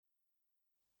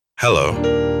Hello,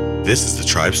 this is the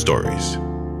Tribe Stories,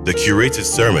 the curated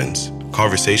sermons,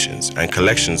 conversations, and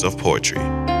collections of poetry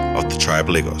of the Tribe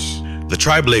Lagos. The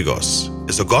Tribe Lagos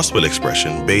is a gospel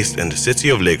expression based in the city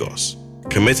of Lagos,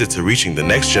 committed to reaching the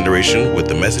next generation with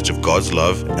the message of God's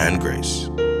love and grace.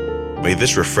 May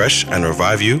this refresh and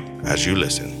revive you as you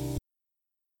listen.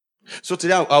 So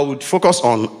today I would focus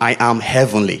on I am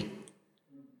heavenly.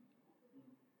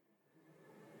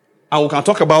 And we can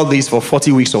talk about this for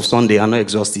 40 weeks of Sunday and not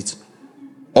exhaust it.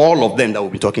 All of them that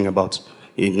we'll be talking about.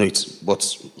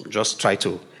 But just try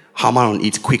to hammer on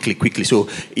it quickly. So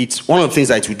it's one of the things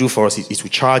that it will do for us. It will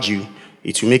charge you.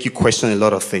 It will make you question a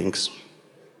lot of things.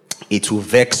 It will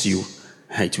vex you.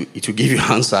 It will give you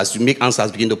answers. It will make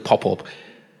answers begin to pop up.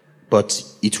 But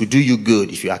it will do you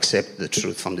good if you accept the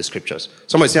truth from the scriptures.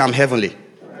 Somebody say, I'm heavenly.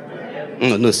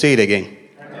 No, say it again.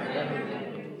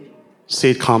 Say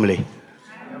it calmly.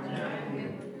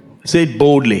 Say it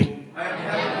boldly.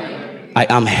 I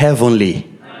am heavenly.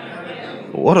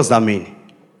 What does that mean?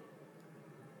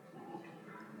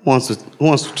 Who wants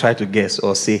to try to guess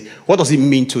or say, what does it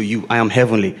mean to you? I am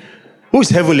heavenly. Who is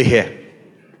heavenly here?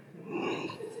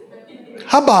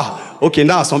 Haba. Okay,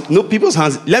 now people's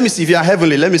hands. Let me see if you are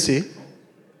heavenly. Let me see.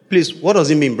 Please, what does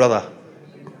it mean, brother?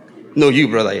 No, you,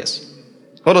 brother, yes.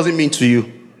 What does it mean to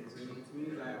you?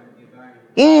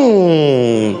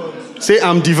 Say,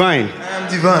 I'm divine. I am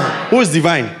divine. Who is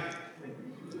divine?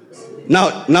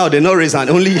 Now they know raise hand.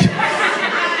 Only.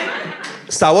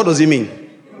 Sir, what does it mean?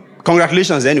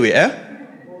 Congratulations anyway, eh?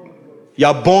 You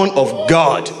are born of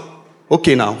God.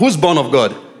 Okay, now, who's born of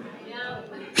God?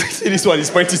 See, this one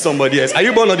is pointing somebody else. Are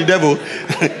you born of the devil?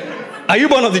 Are you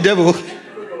born of the devil?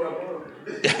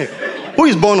 Who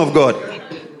is born of God?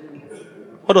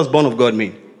 What does born of God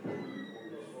mean?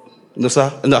 No,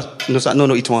 sir. No, sir.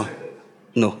 No, it's one.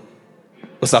 No.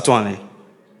 What's that one?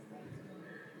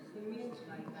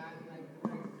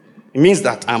 It means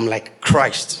that I'm like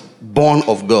Christ, born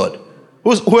of God.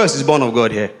 Who else is born of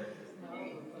God here?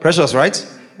 Precious,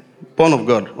 right? Born of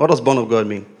God. What does born of God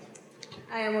mean?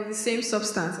 I am of the same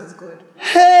substance as God.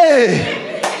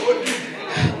 Hey!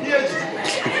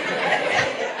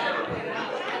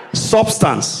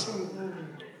 Substance.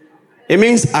 It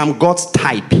means I'm God's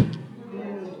type.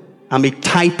 I'm a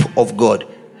type of God.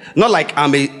 Not like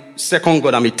I'm a second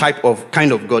God, I'm a type of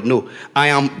kind of God. No. I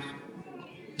am.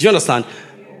 Do you understand?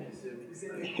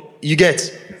 You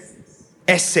get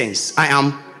essence. I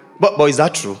am. But is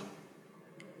that true?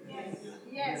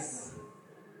 Yes.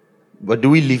 But do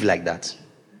we live like that?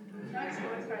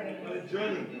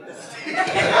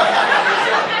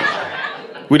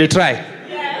 Will they try?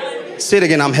 Yes. Say it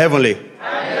again. I'm heavenly.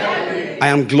 I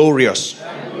am glorious.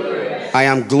 I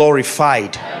am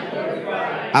glorified.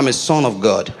 I'm a son of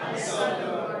God.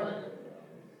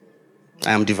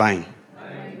 I am divine.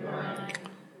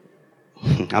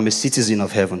 I'm a citizen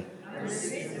of heaven.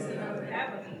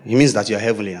 It means that you're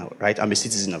heavenly now, right? I'm a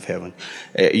citizen of heaven.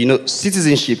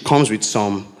 Citizenship comes with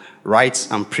some rights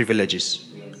and privileges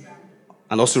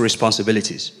and also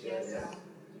responsibilities.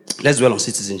 Let's dwell on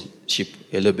citizenship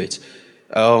a little bit.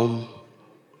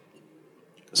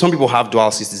 Some people have dual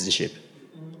citizenship.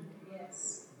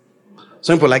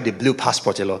 Some people like the blue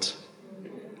passport a lot.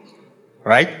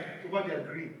 Right?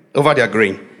 Over their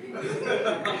green.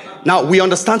 Now, we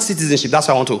understand citizenship. That's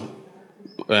why I want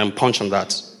to punch on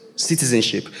that.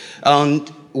 Citizenship.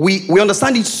 And we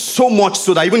understand it so much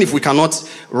so that even if we cannot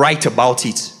write about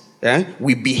it,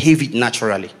 we behave it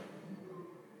naturally.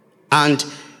 And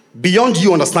beyond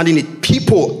you understanding it,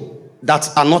 people that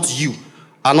are not you,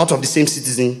 are not of the same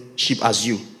citizenship as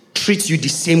you, treat you the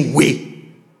same way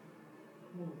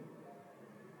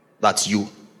that you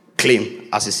claim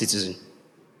as a citizen.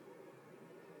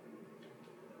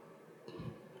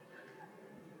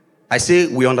 I say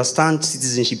we understand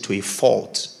citizenship to a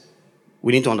fault.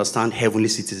 We need to understand heavenly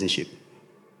citizenship.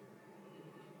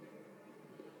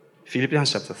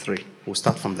 Philippians chapter 3. We'll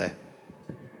start from there.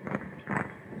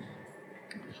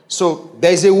 So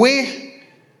there's a way.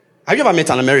 Have you ever met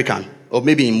an American? Or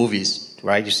maybe in movies,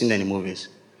 right? You've seen them in movies.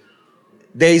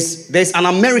 There's an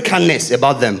Americanness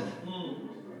about them.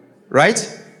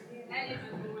 Right?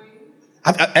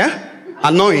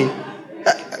 Annoying.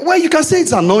 Well, you can say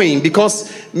it's annoying because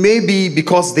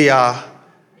they are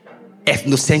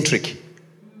ethnocentric.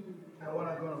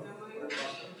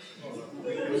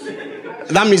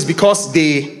 That means because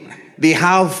they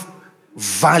have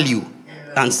value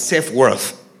and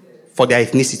self-worth for their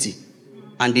ethnicity,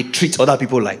 and they treat other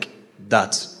people like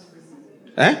that.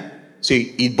 So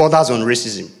it borders on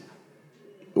racism.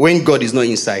 When God is not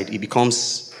inside, it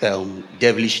becomes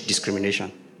devilish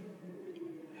discrimination.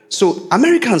 So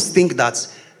Americans think that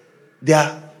they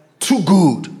are too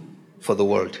good for the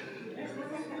world.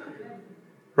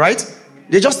 Right?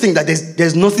 They just think that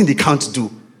there's nothing they can't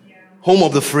do. Home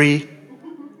of the free,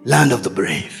 land of the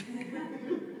brave.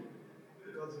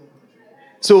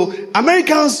 So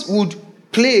Americans would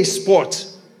play a sport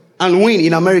and win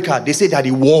in America. They say they are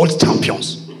the world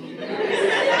champions.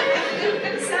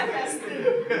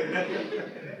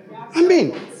 I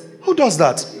mean, who does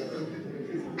that?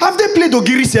 Have they played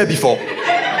Ogirise before?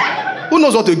 Who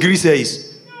knows what Ogirise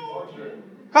is?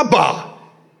 Haba.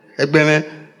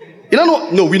 You don't know?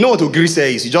 No, we know what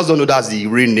Ogirise is. You just don't know that's the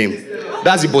real name.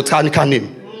 That's the botanical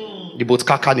name. The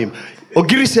botanical name.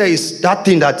 Ogirise is that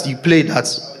thing that you play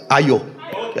that's Ayo.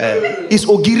 It's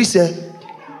Ogirise.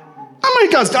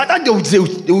 Americans, they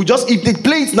will just, if they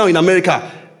play it now in America,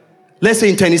 let's say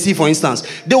in Tennessee, for instance,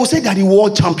 they will say that the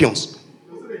world champions.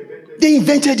 They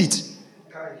invented it.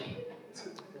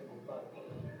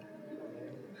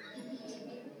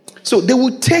 So they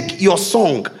will take your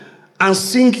song and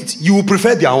sing it. You will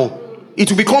prefer their own.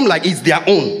 It will become like it's their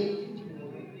own.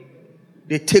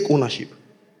 They take ownership.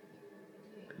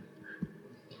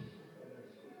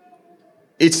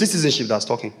 It's citizenship that's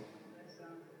talking.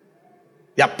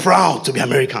 They are proud to be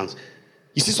Americans.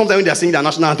 You see, sometimes when they are singing their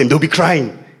national anthem, they'll be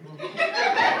crying.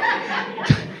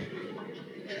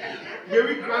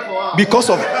 Because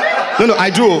of no, I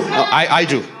do. I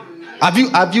do.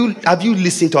 Have you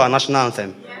listened to our national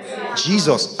anthem? Yes.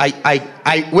 Jesus,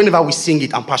 I whenever we sing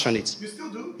it, I'm passionate. You still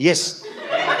do? Yes.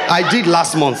 I did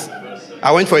last month.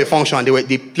 I went for a function and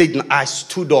they played and I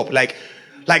stood up like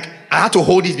I had to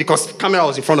hold it because the camera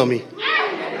was in front of me.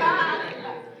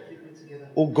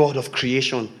 Oh God of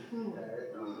creation,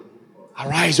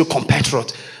 arise, O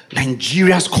compatriot.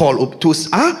 Nigeria's call up to us.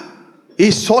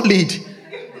 Is solid.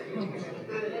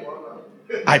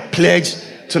 I pledge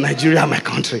to Nigeria, my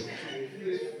country.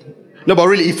 No, but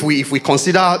really, if we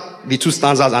consider the two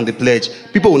stanzas and the pledge,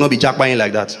 people will not be jackpying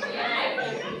like that.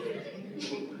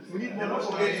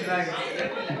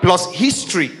 Plus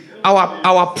history,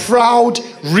 our proud,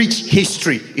 rich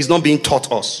history is not being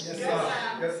taught us.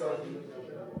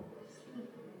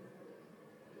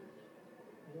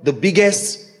 The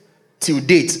biggest, till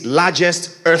date,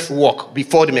 largest earthwork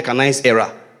before the mechanized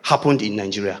era happened in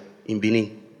Nigeria, in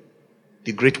Benin.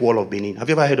 The Great Wall of Benin. Have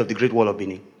you ever heard of the Great Wall of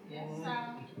Benin? Yes.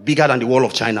 Bigger than the Wall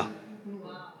of China.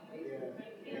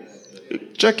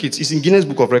 Check it. It's in Guinness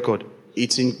Book of Record.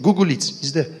 It's in Google it.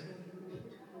 It's there.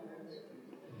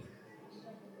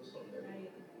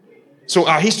 So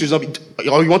our history is not...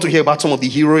 Or you want to hear about some of the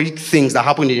heroic things that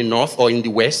happened in the north or in the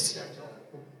west?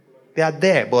 They are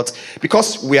there, but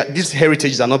because these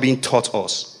heritages are not being taught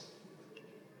us,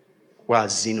 we are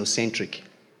xenocentric.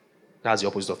 That's the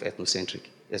opposite of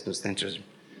ethnocentrism.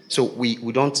 So we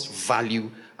don't value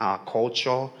our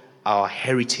culture, our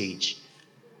heritage,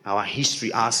 our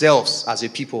history, ourselves as a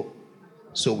people.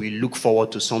 So we look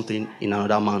forward to something in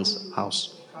another man's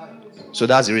house. So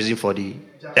that's the reason for the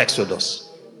Exodus.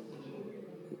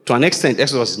 To an extent,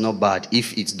 Exodus is not bad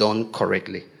if it's done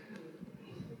correctly.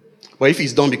 But if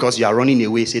it's done because you are running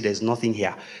away, say there's nothing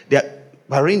here.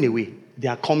 By running away, they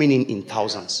are coming in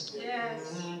thousands. Yes.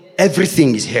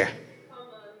 Everything is here.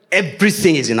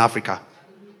 Everything is in Africa.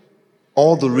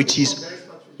 All the riches,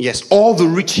 yes, all the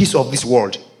riches of this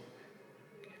world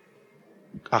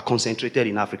are concentrated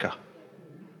in Africa.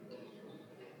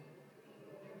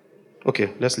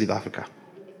 Okay, let's leave Africa.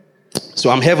 So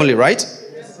I'm heavenly, right?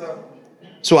 Yes, sir.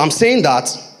 So I'm saying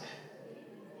that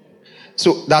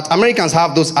Americans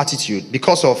have those attitudes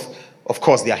because of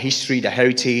course, their history, their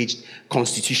heritage,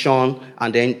 constitution,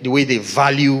 and then the way they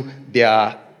value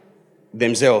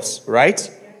themselves,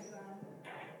 right?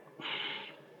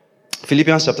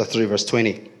 Philippians chapter 3, verse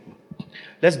 20.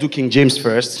 Let's do King James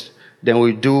first, then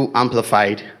we'll do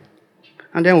Amplified,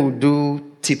 and then we'll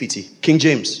do TPT. King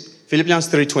James, Philippians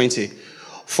 3:20.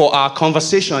 For our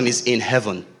conversation is in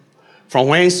heaven, from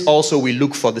whence also we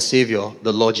look for the Savior,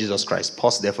 the Lord Jesus Christ.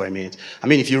 Pause there for a minute. I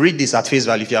mean, if you read this at face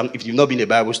value, if you've not been a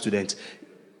Bible student,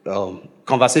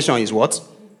 conversation is what?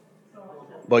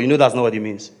 But you know that's not what it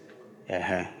means.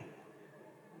 Uh-huh.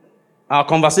 Our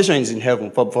conversation is in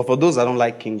heaven. For those that don't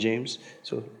like King James,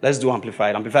 so let's do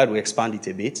Amplified. Amplified, we'll expand it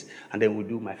a bit, and then we'll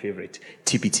do my favorite,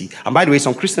 TPT. And by the way,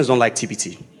 some Christians don't like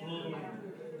TPT.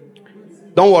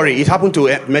 Don't worry, it happened to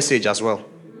a Message as well.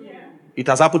 It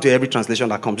has happened to every translation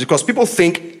that comes. Because people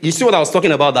think, you see what I was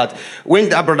talking about, that when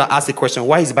that brother asked the question,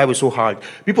 why is the Bible so hard?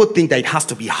 People think that it has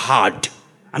to be hard.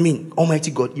 I mean,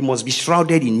 Almighty God, it must be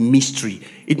shrouded in mystery.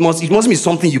 It must be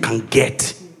something you can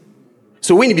get.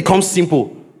 So when it becomes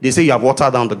simple, they say you have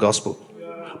watered down the gospel.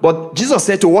 But Jesus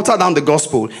said to water down the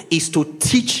gospel is to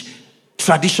teach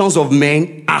traditions of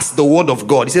men as the word of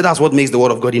God. He said that's what makes the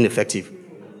word of God ineffective.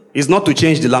 It's not to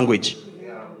change the language.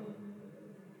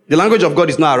 The language of God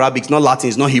is not Arabic, it's not Latin,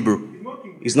 it's not Hebrew.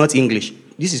 It's not English.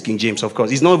 This is King James, of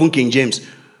course. It's not even King James.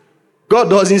 God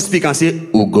doesn't speak and say,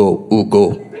 Ugo,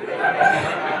 Ugo.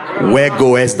 Where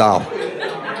goest thou?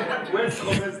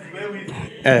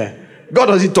 God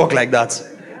doesn't talk like that.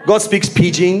 God speaks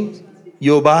Pidgin,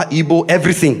 Yoruba, Igbo,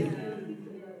 everything.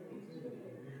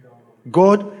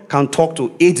 God can talk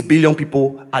to 8 billion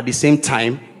people at the same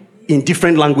time in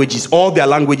different languages, all their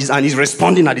languages, and he's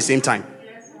responding at the same time.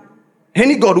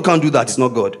 Any God who can't do that is not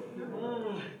God.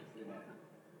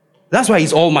 That's why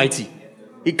he's almighty.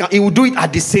 He will do it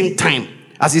at the same time.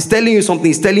 As he's telling you something,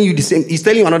 he's telling you the same, he's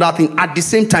telling you another thing at the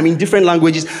same time in different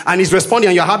languages, and he's responding,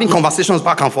 and you're having conversations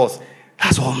back and forth.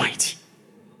 That's almighty.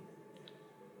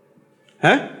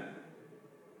 Huh?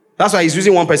 That's why he's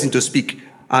using one person to speak,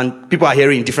 and people are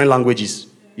hearing in different languages.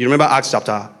 You remember Acts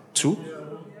chapter 2?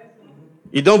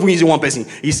 He don't even use one person.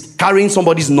 He's carrying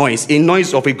somebody's noise, a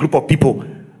noise of a group of people,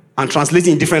 and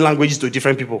translating in different languages to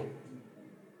different people.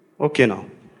 Okay now.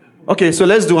 Okay, so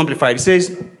let's do Amplified. It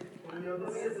says,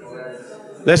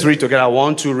 let's read together.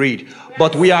 1, 2, read.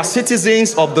 But we are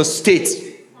citizens of the state,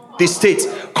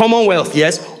 Commonwealth,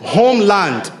 yes,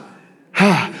 homeland,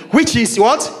 which is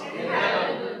what?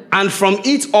 And from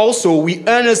it also we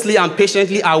earnestly and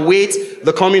patiently await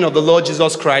the coming of the Lord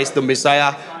Jesus Christ, the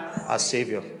Messiah, our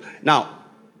Savior. Now,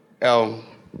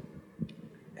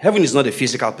 heaven is not a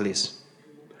physical place,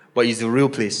 but it's the real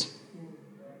place.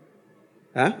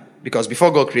 Huh? Because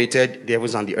before God created the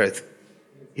heavens and the earth,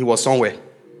 he was somewhere.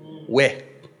 Where?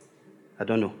 I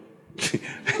don't know.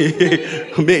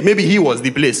 Maybe he was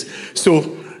the place.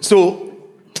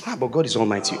 But God is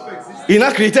almighty. He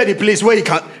now created a place where he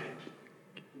can.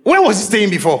 Where was he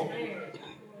staying before?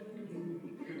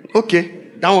 Okay,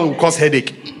 that one will cause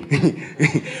headache.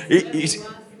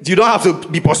 You don't have to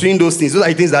be pursuing those things. Those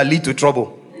are things that lead to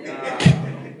trouble.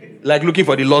 Like looking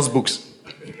for the lost books.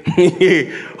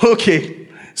 Okay.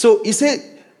 So he says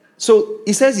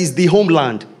it's the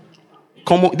homeland.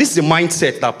 This is a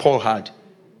mindset that Paul had.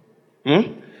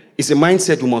 It's a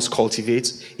mindset we must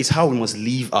cultivate. It's how we must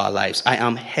live our lives. I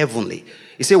am heavenly.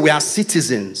 He said we are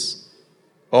citizens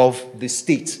of the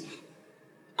state,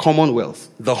 Commonwealth,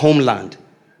 the homeland,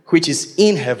 which is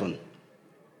in heaven.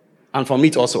 And from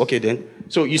it also. Okay then.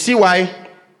 So you see why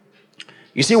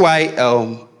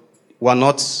we're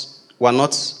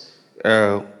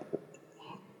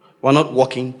not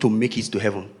working to make it to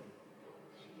heaven.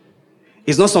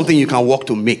 It's not something you can work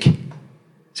to make.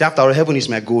 See, after all, heaven is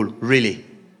my goal. Really?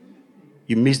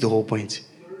 You missed the whole point.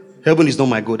 Heaven is not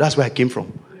my goal. That's where I came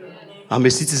from. I'm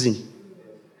a citizen.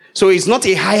 So it's not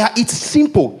a higher, it's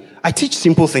simple. I teach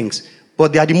simple things,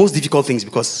 but they are the most difficult things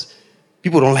because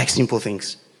people don't like simple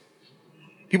things.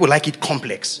 People like it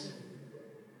complex.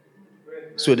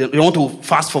 So they want to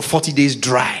fast for 40 days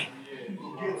dry.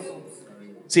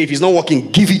 Say, if it's not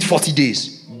working, give it 40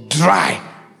 days dry.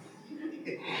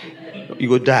 You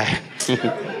go die.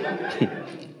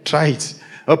 Try it.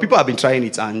 Well, people have been trying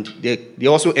it, and they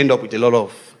also end up with a lot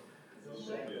of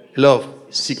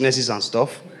sicknesses and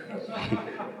stuff.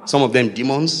 Some of them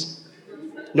demons.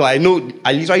 No, I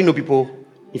literally know people.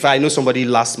 In fact, I know somebody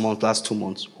last 2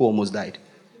 months, who almost died.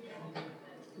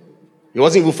 It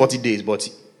wasn't even 40 days, but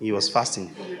he was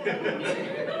fasting.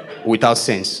 Without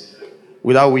sense.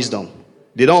 Without wisdom.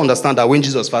 They don't understand that when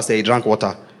Jesus fasted, he drank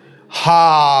water.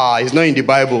 It's not in the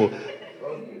Bible.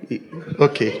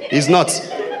 Okay, it's not.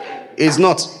 It's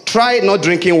not. Try not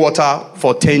drinking water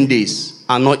for 10 days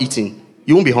and not eating.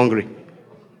 You won't be hungry.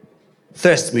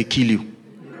 Thirst may kill you.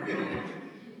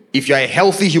 If you're a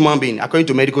healthy human being, according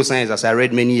to medical science, as I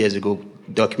read many years ago,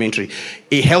 documentary,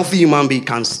 a healthy human being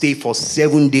can stay for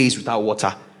 7 days without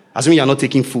water. Assuming you're not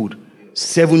taking food.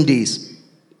 7 days.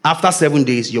 After 7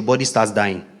 days, your body starts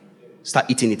dying. Start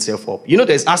eating itself up. You know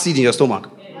there's acid in your stomach.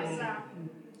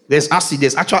 There's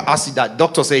actual acid that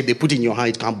doctors say if they put in your hand,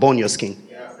 it can burn your skin.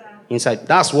 Inside.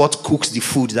 That's what cooks the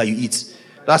food that you eat.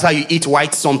 That's how you eat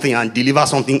white something and deliver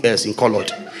something else in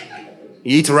colored.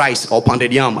 You eat rice or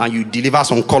pounded yam and you deliver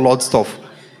some colored stuff.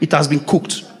 It has been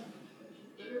cooked.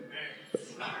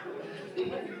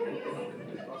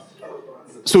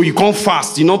 So you can't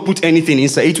fast. You don't put anything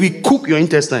inside. It will cook your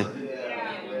intestine.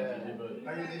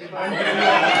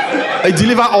 It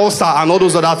deliver ulcer and all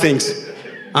those other things.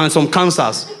 And some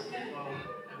cancers.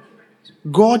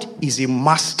 God is a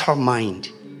mastermind.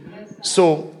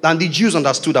 So, and the Jews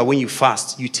understood that when you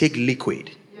fast, you take liquid.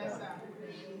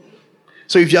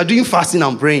 So if you are doing fasting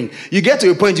and praying, you get to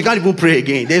a point you can't even pray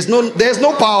again. There's no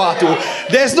power to.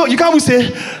 You can't even say,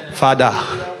 Father.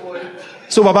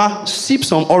 So Baba, sip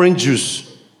some orange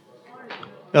juice.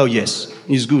 Oh yes,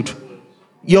 it's good.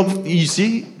 You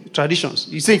see, Traditions.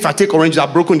 You say if I take orange,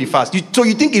 I've broken the fast. So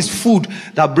you think it's food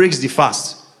that breaks the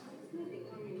fast?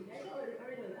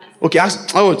 Okay,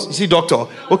 you see, doctor.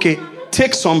 Okay,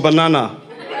 take some banana.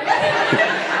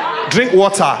 Drink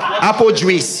water, apple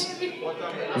juice,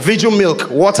 vigil milk,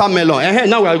 watermelon. And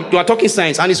now we are talking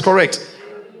science, and it's correct.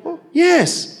 Oh,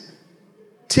 yes.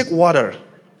 Take water.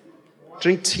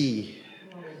 Drink tea.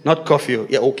 Not coffee.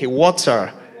 Yeah, okay,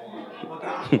 water.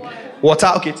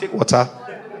 Water, okay, take water.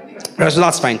 So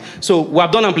that's fine. So we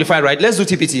have done amplified, right? Let's do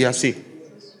TPT and see.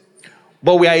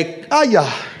 But we are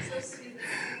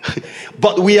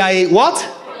but we are a what?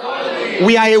 Colony.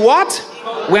 We are a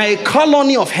what? We are a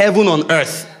colony of heaven on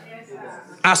earth.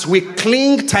 As we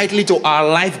cling tightly to our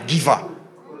life giver,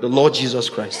 the Lord Jesus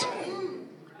Christ.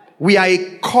 We are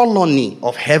a colony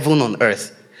of heaven on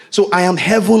earth. So I am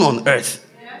heaven on earth.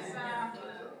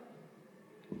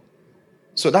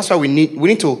 So that's why we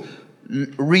need to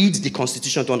read the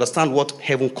Constitution to understand what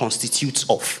heaven constitutes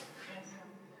of.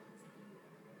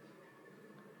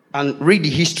 And read the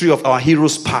history of our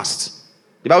heroes past.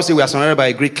 The Bible says we are surrounded by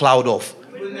a great cloud of.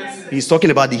 He's talking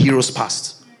about the heroes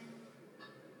past.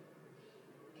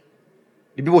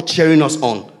 The people cheering us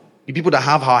on. The people that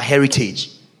have our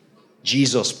heritage.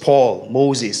 Jesus, Paul,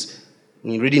 Moses.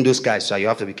 In reading those guys, so you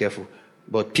have to be careful.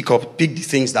 But pick the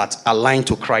things that align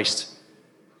to Christ.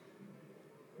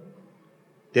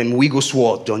 Then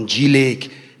Wigglesworth, John G. Lake,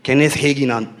 Kenneth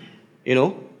Hagin, and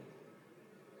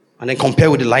and then compare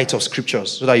with the light of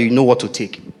scriptures so that you know what to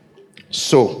take.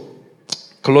 So,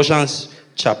 Colossians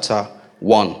chapter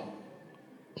 1.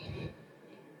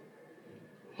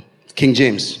 King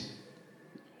James.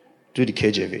 Do the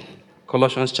KJV.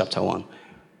 Colossians chapter 1.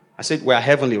 I said we are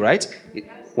heavenly, right?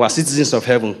 We are citizens of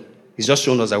heaven. He's just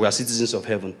shown us that we are citizens of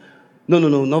heaven. No,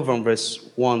 not from verse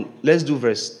 1. Let's do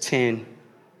verse 10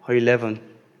 or 11.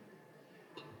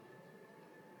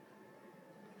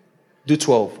 Do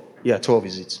 12. Yeah, 12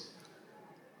 is it.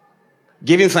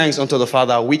 Giving thanks unto the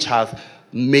Father, which hath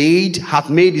made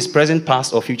his present,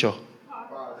 past, or future.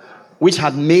 Which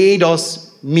hath made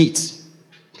us meet.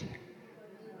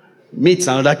 Meet is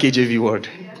another KJV word.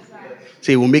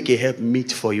 Say, will make a help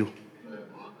meet for you.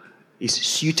 It's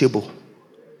suitable,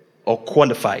 or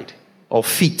qualified, or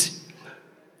fit.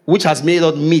 Which has made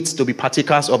us meet to be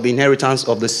partakers of the inheritance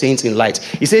of the saints in light.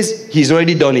 He says he's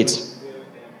already done it.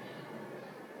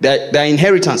 Their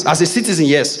inheritance. As a citizen,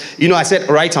 yes. I said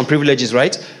rights and privileges,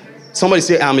 right? Somebody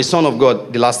say, I'm a son of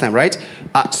God the last time, right?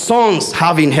 Sons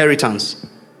have inheritance.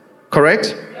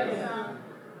 Correct? Yes.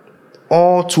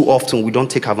 All too often, we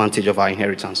don't take advantage of our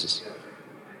inheritances.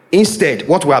 Instead,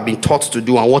 what we have been taught to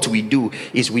do and what we do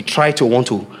is we try to want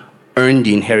to earn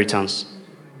the inheritance.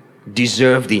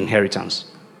 Deserve the inheritance.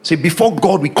 See, before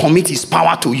God will commit his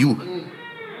power to you.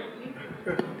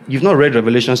 You've not read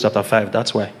Revelation chapter 5,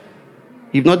 that's why.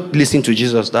 You've not listened to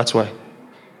Jesus, that's why.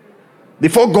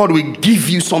 Before God will give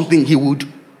you something, he would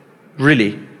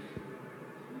really.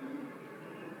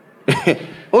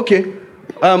 Okay.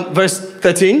 Verse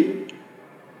 13.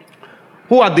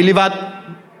 Who will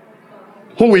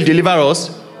deliver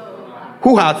us?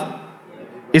 Who hath?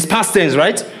 It's past tense,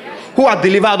 right? Who hath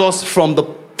delivered us from the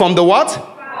what?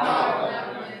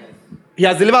 He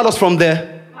has delivered us from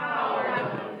the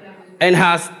and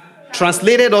has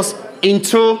translated us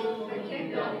into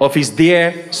of his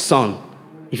dear son.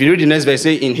 If you read the next verse,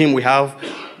 say, in him we have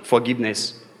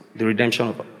forgiveness, the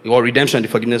redemption the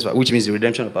forgiveness, which means the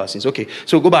redemption of our sins. Okay,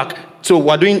 so go back. So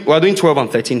we're doing 12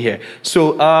 and 13 here.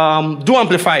 So do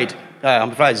amplified.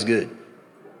 Amplified is good.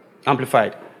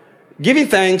 Amplified. Giving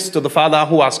thanks to the Father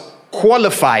who has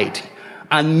qualified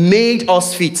and made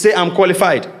us fit. Say, I'm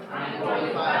qualified.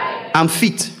 I'm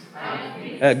fit.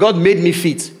 God made me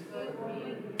fit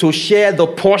to share the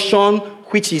portion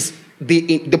which is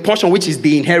the portion which is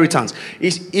the inheritance.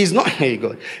 Is not, hey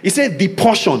God. He said the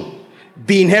portion,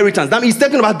 the inheritance. That means he's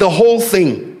talking about the whole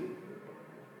thing.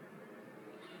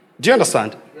 Do you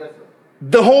understand? Yes, sir.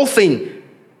 The whole thing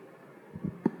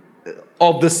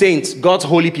of the saints, God's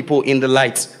holy people in the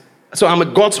light. So I'm a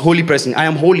God's holy person. I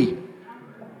am holy.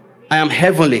 I am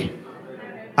heavenly.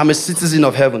 I'm a citizen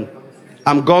of heaven.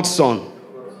 I'm God's son.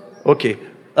 Okay.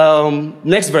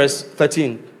 Next verse,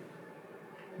 13.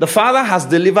 The Father has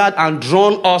delivered and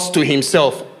drawn us to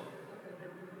himself.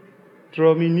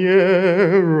 Draw me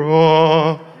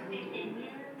nearer.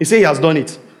 He said he has done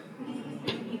it.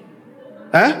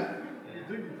 Huh?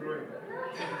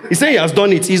 He said he has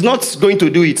done it. He's not going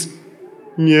to do it.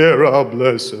 Nearer,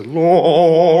 blessed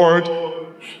Lord.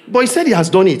 But he said he has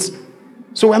done it.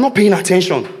 So we're not paying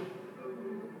attention.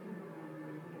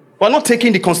 We're not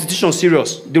taking the Constitution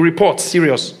serious, the report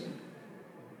serious.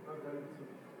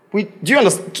 Do you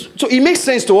understand? So it makes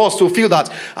sense to us to feel that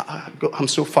I'm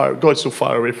so far, God's so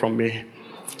far away from me.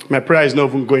 My prayer is not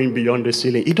even going beyond the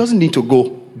ceiling. It doesn't need to go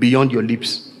beyond your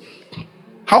lips.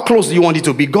 How close do you want it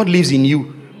to be? God lives in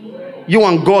you. You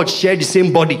and God share the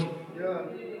same body.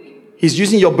 He's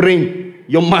using your brain,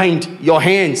 your mind, your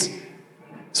hands.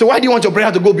 So why do you want your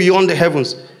prayer to go beyond the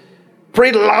heavens?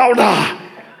 Pray louder.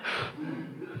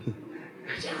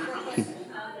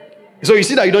 So you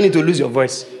see that you don't need to lose your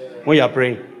voice when you are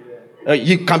praying.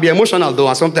 You can be emotional though,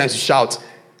 and sometimes you shout.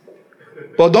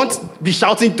 But don't be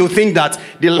shouting to think that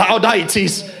the louder it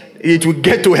is, it will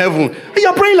get to heaven.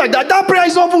 You're praying like that. That prayer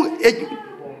is awful.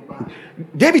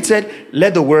 David said,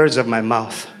 let the words of my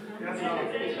mouth.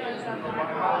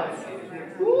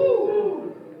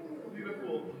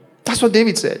 That's what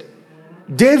David said.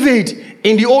 David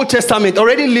in the Old Testament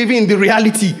already living in the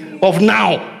reality of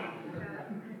now.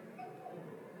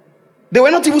 They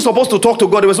were not even supposed to talk to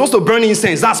God. They were supposed to burn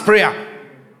incense. That's prayer.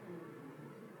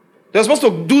 They were supposed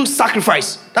to do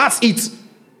sacrifice. That's it.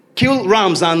 Kill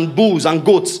rams and bulls and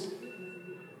goats.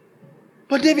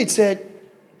 But David said,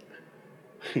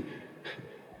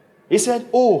 he said,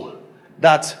 oh,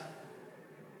 that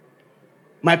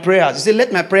my prayers. He said,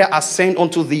 let my prayer ascend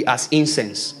unto thee as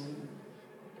incense.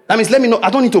 That means, let me know, I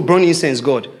don't need to burn incense,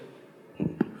 God. He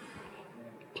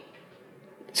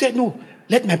said, no,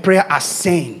 let my prayer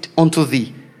ascend unto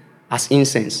thee as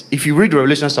incense. If you read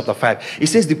Revelation chapter 5, it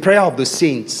says the prayer of the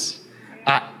saints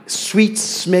are sweet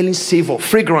smelling savor,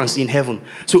 fragrance in heaven.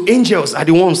 So angels are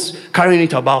the ones carrying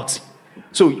it about.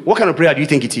 So what kind of prayer do you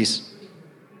think it is?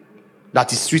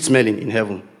 That is sweet smelling in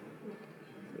heaven.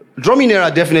 Drumming nearer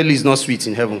definitely is not sweet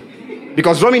in heaven.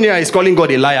 Because drumming nearer is calling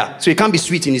God a liar. So it can't be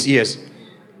sweet in his ears.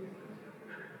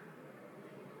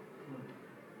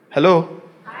 Hello?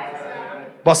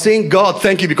 But saying, God,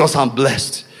 thank you because I'm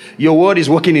blessed. Your word is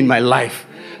working in my life.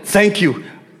 Thank you.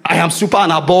 I am super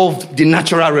and above the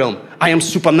natural realm. I am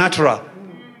supernatural.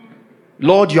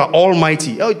 Lord, you are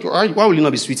almighty. Why will you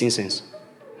not be sweet incense?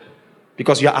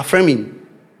 Because you are affirming.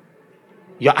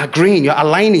 You are agreeing. You are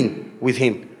aligning with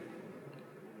him.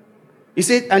 He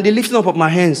said, and the lifting up of my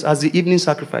hands as the evening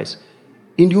sacrifice.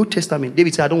 In the Old Testament,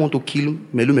 David said, I don't want to kill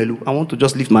Melu. I want to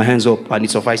just lift my hands up and it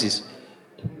suffices.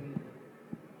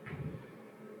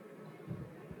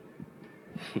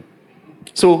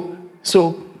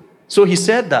 So he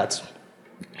said that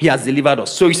he has delivered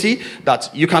us. So you see that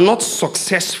you cannot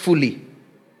successfully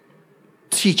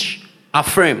teach,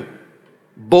 affirm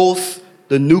both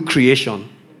the new creation,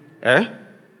 the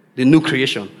new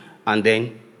creation, and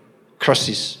then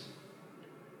curses.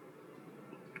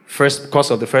 First, curse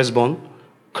of the firstborn,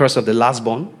 curse of the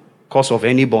lastborn, curse of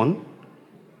any born,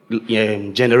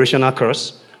 generational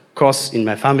curse in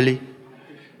my family.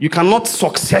 You cannot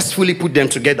successfully put them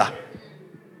together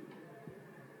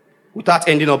without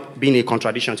ending up being a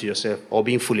contradiction to yourself or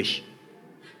being foolish.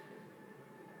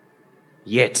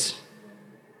 Yet,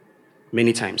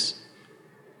 many times,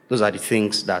 those are the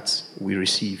things that we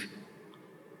receive.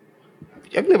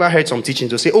 I've never heard some teaching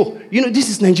to say, oh, this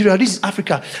is Nigeria, this is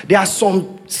Africa. There are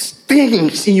some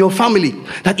things in your family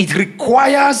that it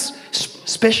requires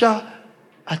special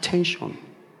attention.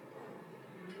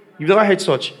 You've never heard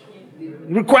such? It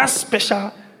requires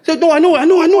special. Say, no, I know,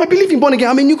 I believe in born again.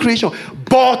 I'm a new creation.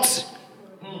 But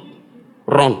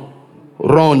run.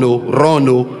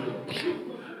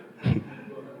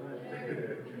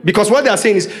 Because what they are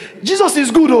saying is, Jesus is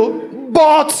good,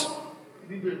 but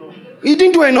he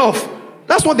didn't do enough.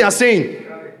 That's what they are saying.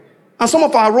 And some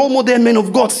of our role model men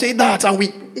of God say that, and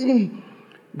we,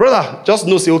 brother, just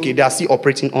know, say, okay, they are still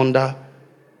operating under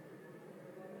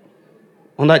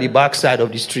the backside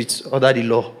of the streets, under the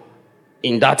law,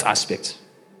 in that aspect.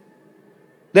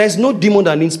 There is no demon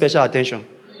that needs special attention.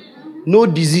 No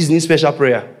disease needs special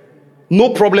prayer.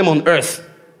 No problem on earth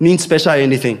needs special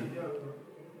anything.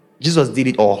 Jesus did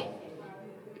it all.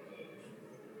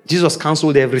 Jesus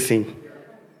canceled everything.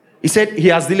 He said he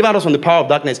has delivered us from the power of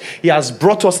darkness. He has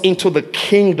brought us into the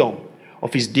kingdom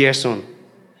of his dear son.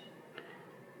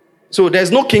 So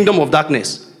there's no kingdom of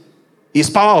darkness. His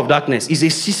power of darkness is a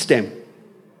system.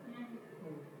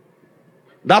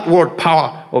 That word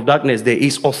power of darkness there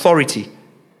is authority.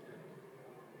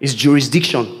 Is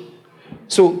jurisdiction.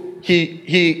 So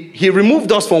he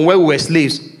removed us from where we were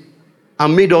slaves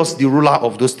and made us the ruler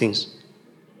of those things.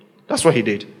 That's what he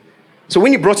did. So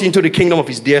when he brought you into the kingdom of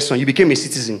his dear son, you became a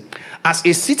citizen. As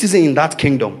a citizen in that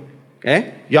kingdom,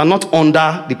 you are not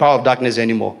under the power of darkness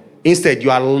anymore. Instead, you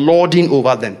are lording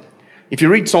over them. If you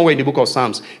read somewhere in the book of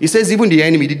Psalms, it says even the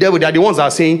enemy, the devil, they are the ones that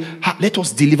are saying, let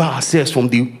us deliver ourselves from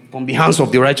the hands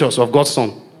of the righteous, of God's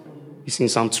son. It's in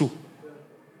Psalm 2.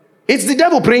 It's the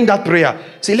devil praying that prayer.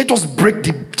 Say, let us break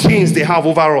the chains they have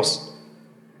over us.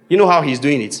 You know how he's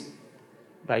doing it?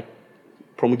 By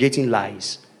promulgating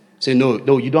lies. Say, no,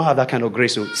 you don't have that kind of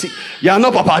grace. Oh. See, you are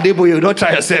not Papa Adebo, you don't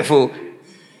try yourself. Oh.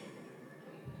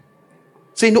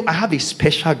 Say, no, I have a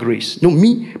special grace. No,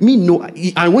 me, no.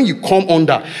 And when you come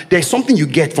under, there's something you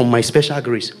get from my special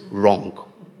grace. Wrong.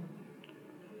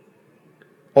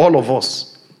 All of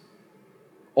us,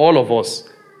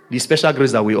 the special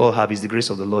grace that we all have is the grace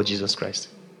of the Lord Jesus Christ.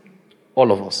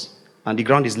 All of us. And the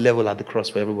ground is level at the cross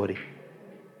for everybody.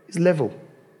 It's level.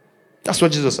 That's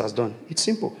what Jesus has done. It's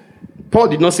simple. Paul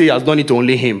did not say he has done it to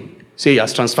only him. Say he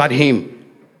has transferred him.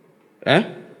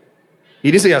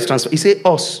 He didn't say he has transferred. He said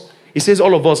us. He says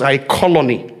all of us are a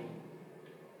colony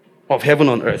of heaven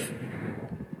on earth.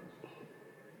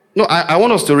 No, I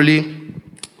want us to really,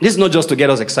 this is not just to get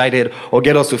us excited or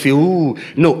get us to feel, ooh.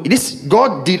 No,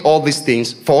 God did all these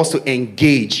things for us to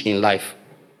engage in life,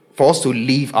 for us to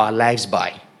live our lives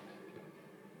by.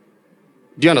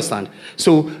 Do you understand?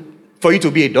 So, for you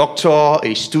to be a doctor,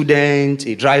 a student,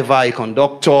 a driver, a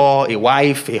conductor, a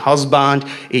wife, a husband,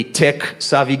 a tech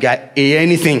savvy guy,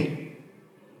 anything.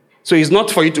 So it's not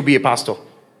for you to be a pastor.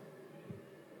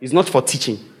 It's not for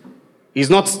teaching. These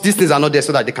things are not there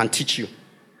so that they can teach you.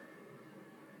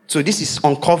 So this is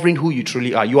uncovering who you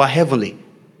truly are. You are heavenly.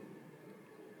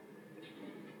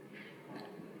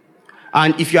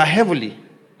 And if you are heavenly,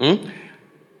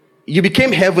 you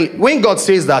became heavenly. When God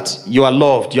says that you are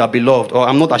loved, you are beloved, or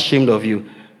I'm not ashamed of you,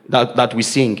 that we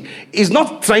sing, He's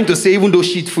not trying to say, even though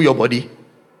shit through your body,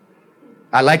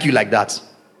 I like you like that.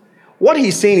 What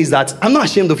He's saying is that I'm not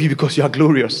ashamed of you because you are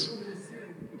glorious.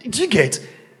 Did you get?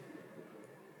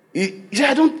 He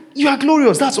said, you are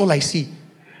glorious. That's all I see.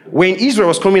 When Israel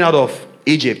was coming out of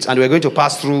Egypt and they were going to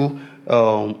pass through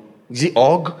the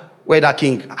Og, where that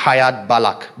king hired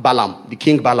Balaam, the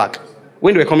king Balak.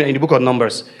 When they were coming in the book of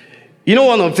Numbers, you know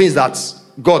one of the things that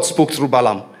God spoke through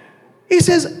Balaam? He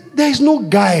says, there is no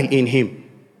guile in him,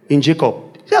 in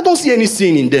Jacob. I don't see any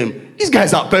sin in them. These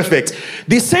guys are perfect.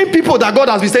 The same people that God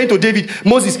has been saying to David,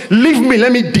 Moses, leave me,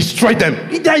 let me destroy them.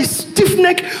 There is stiff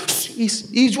neck.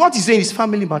 What he's saying is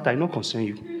family matter, I don't concern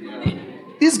you.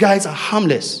 These guys are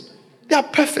harmless. They are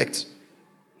perfect.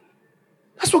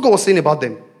 That's what God was saying about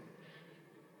them.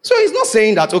 So he's not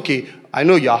saying that, okay, I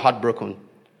know you are heartbroken.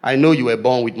 I know you were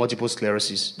born with multiple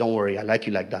sclerosis. Don't worry, I like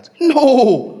you like that.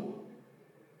 No.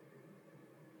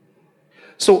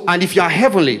 So, and if you are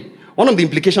heavenly, one of the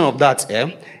implications of that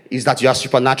is that you are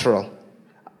supernatural.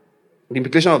 The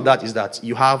implication of that is that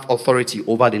you have authority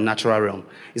over the natural realm.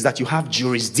 Is that you have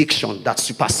jurisdiction that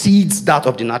supersedes that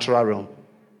of the natural realm.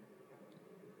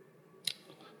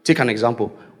 Take an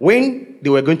example. When they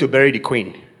were going to bury the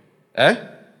Queen,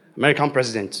 American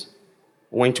president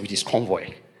went with his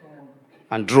convoy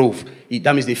and drove.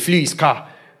 That means they flew his car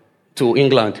to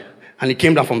England and he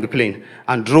came down from the plane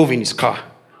and drove in his car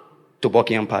to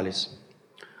Buckingham Palace.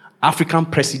 African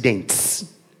presidents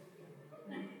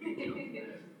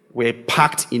were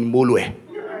packed in Molwe.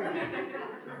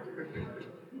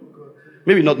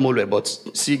 Maybe not Molwe, but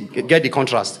see, get the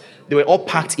contrast. They were all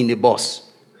packed in a bus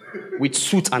with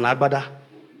suit and agbada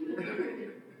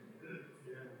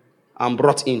and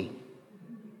brought in.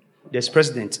 There's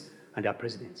president and there are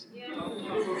presidents.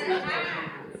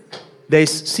 There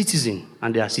is citizen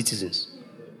and there are citizens.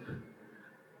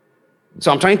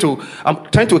 So I'm trying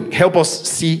to help us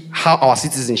see how our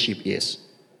citizenship is.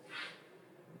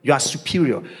 You are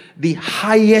superior. The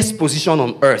highest position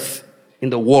on earth in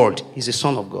the world is a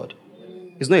son of God.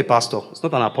 He's not a pastor. It's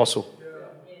not an apostle.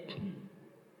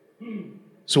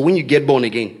 So when you get born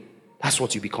again, that's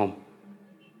what you become.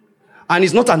 And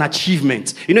it's not an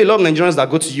achievement. You know, a lot of Nigerians that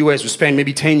go to the US will spend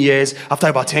maybe 10 years. After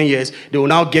about 10 years, they will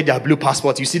now get their blue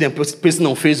passport. You see them posting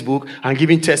on Facebook and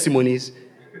giving testimonies.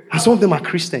 And some of them are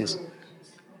Christians.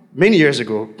 Many years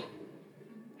ago,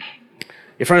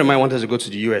 a friend of mine wanted to go to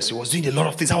the US. He was doing a lot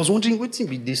of things. I was wondering, what would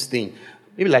be this thing?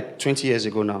 Maybe like 20 years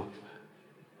ago now.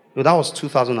 No, that was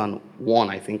 2001,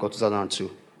 I think, or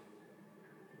 2002.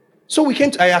 So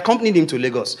I accompanied him to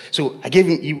Lagos. So I gave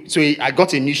him, I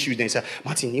got a new shoe. Then he said,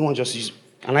 Martin, you want just use,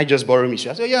 can I just borrow me shoe?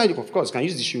 I said, yeah, of course, can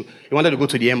use the shoe. He wanted to go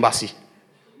to the embassy.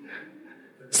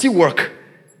 Still work.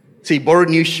 So he borrowed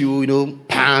new shoe,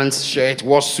 pants, shirt,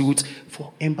 wore suit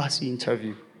for embassy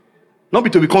interview. Not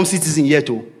to become citizen yet,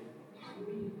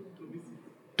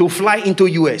 to fly into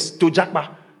US, to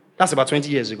Jakba. That's about 20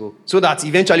 years ago. So that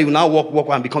eventually we'll now walk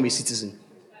and become a citizen.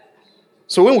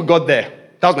 So when we got there,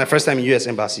 that was my first time in US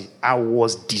embassy. I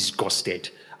was disgusted.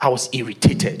 I was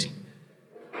irritated.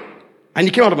 And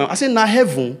he came out of my mouth. I said, now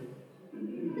heaven.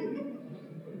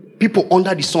 People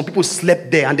under the sun, people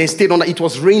slept there and they stayed under. It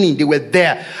was raining, they were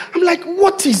there. I'm like,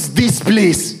 what is this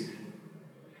place?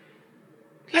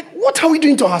 Like, what are we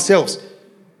doing to ourselves?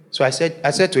 So I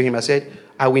said to him,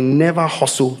 I will never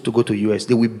hustle to go to US.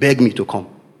 They will beg me to come.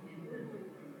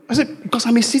 I said, because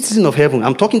I'm a citizen of heaven.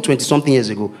 I'm talking 20-something years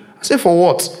ago. I said, for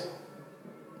what?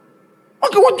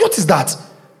 Okay, what is that?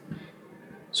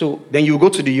 So then you go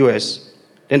to the US,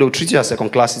 then they'll treat you as a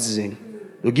second-class citizen.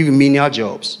 They'll give you menial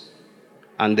jobs.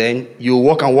 And then you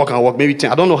work and work and work, maybe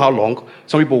 10, I don't know how long.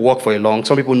 Some people work for a long,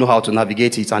 some people know how to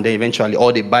navigate it, and then eventually,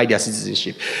 or they buy their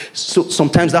citizenship. So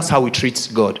sometimes that's how we treat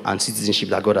God and citizenship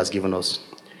that God has given us.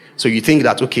 So you think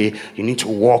that, okay, you need to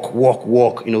walk,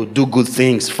 do good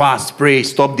things, fast, pray,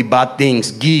 stop the bad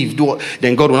things, give,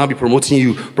 then God will not be promoting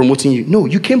you. No,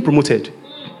 you came promoted.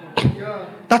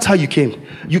 That's how you came.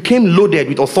 You came loaded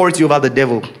with authority over the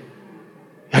devil.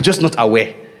 You're just not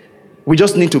aware. We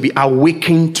just need to be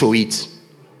awakened to it.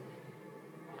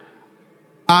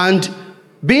 And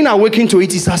being awakened to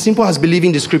it is as simple as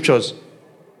believing the scriptures.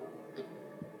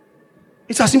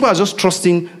 It's as simple as just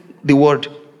trusting the word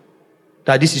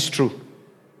that this is true.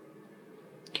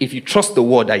 If you trust the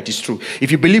word that it is true,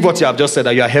 if you believe what you have just said,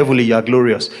 that you are heavenly, you are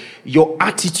glorious, your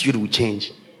attitude will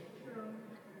change.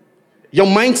 Your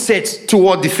mindset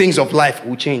toward the things of life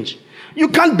will change. You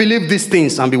can't believe these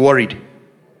things and be worried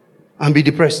and be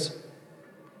depressed.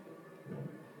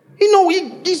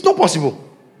 It's not possible.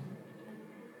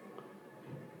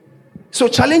 So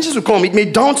challenges will come. It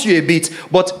may daunt you a bit,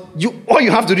 but all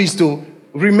you have to do is to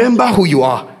remember who you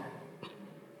are.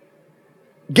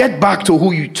 Get back to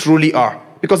who you truly are.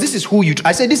 Because this is who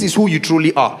you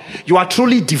truly are. You are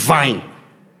truly divine.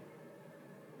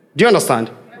 Do you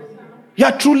understand? You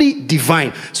are truly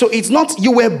divine. So it's not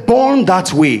you were born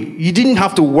that way. You didn't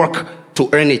have to work to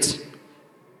earn it.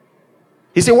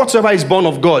 He said, whatsoever is born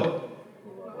of God.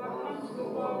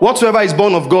 Whatsoever is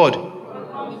born of God.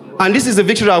 And this is the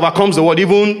victory that overcomes the world,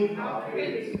 even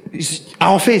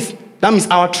our faith. That means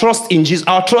our trust in Jesus,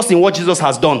 our trust in what Jesus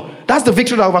has done. That's the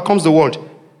victory that overcomes the world.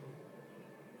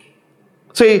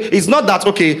 So it's not that,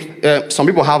 okay, some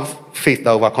people have faith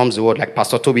that overcomes the world, like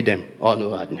Pastor Toby them. Oh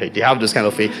no, they have this kind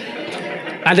of faith.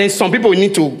 And then some people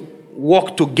need to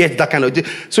work to get that kind of.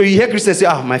 So you hear Christians say,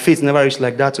 my faith never reached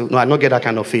like that. No, I don't get that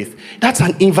kind of faith. That's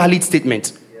an invalid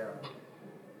statement.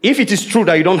 If it is true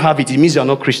that you don't have it, it means you're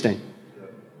not Christian.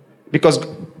 Because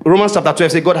Romans chapter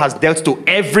 12 says God has dealt to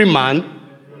every man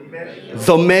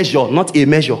the measure, not a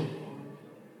measure.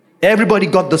 Everybody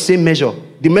got the same measure.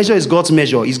 The measure is God's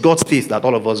measure. It's God's faith that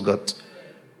all of us got.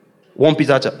 2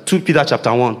 Peter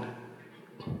chapter 1.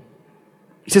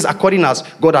 It says, according as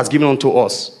God has given unto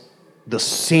us the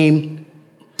same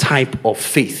type of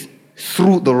faith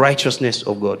through the righteousness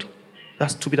of God.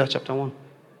 That's 2 Peter chapter 1.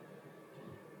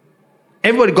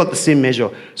 Everybody got the same measure.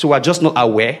 So we're just not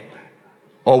aware,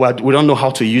 or we don't know how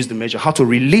to use the measure, how to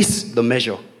release the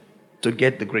measure to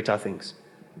get the greater things.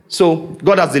 So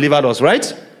God has delivered us,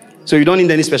 right? So you don't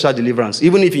need any special deliverance.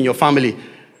 Even if in your family,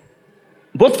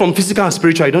 both from physical and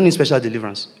spiritual, you don't need special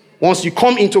deliverance. Once you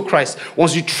come into Christ,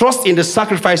 once you trust in the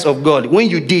sacrifice of God, when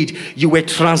you did, you were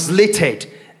translated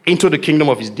into the kingdom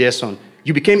of his dear son.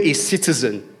 You became a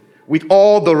citizen with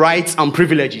all the rights and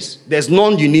privileges. There's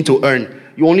none you need to earn.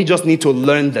 You only just need to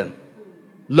learn them,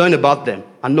 learn about them,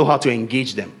 and know how to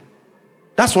engage them.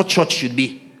 That's what church should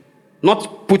be.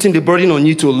 Not putting the burden on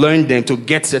you to learn them, to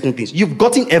get certain things. You've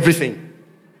gotten everything.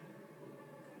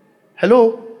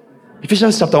 Hello?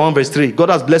 Ephesians chapter 1 verse 3. God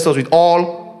has blessed us with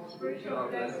all.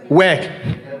 Where?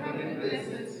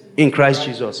 In Christ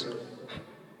Jesus.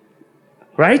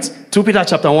 Right? 2 Peter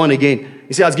chapter 1 again.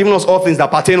 He says, has given us all things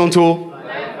that pertain unto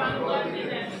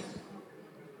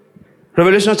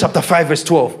Revelation chapter 5 verse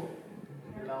 12.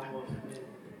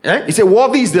 He said,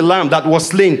 worthy is the Lamb that was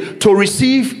slain to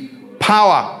receive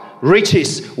power,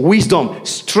 riches, wisdom,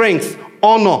 strength,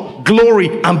 honor,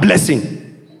 glory, and blessing.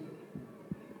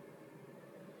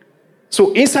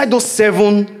 So inside those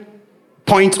 7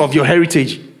 points of your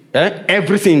heritage,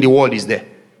 everything in the world is there.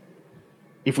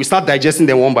 If we start digesting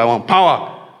them one by one.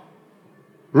 Power,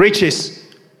 riches.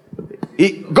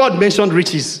 God mentioned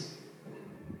riches.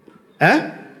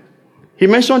 He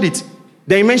mentioned it.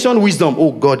 Then he mentioned wisdom.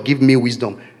 Oh, God, give me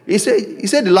wisdom. He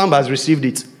said the Lamb has received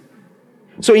it.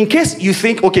 So in case you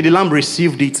think, okay, the Lamb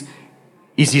received it,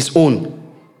 is his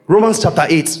own. Romans chapter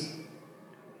 8.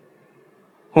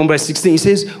 Verse 16, it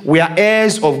says, we are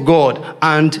heirs of God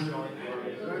and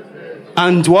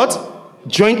what?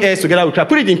 Joint heirs together with Christ.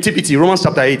 Put it in TPT, Romans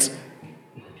chapter 8.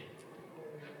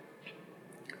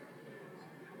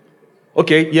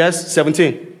 Okay, yes,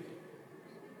 17.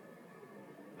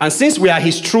 And since we are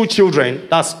his true children,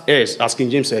 that's heirs, as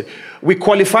King James said, we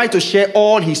qualify to share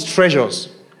all his treasures.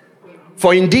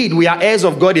 For indeed, we are heirs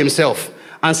of God himself.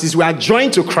 And since we are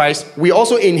joined to Christ, we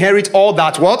also inherit all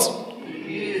that what?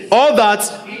 All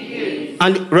that.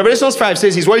 And Revelation 5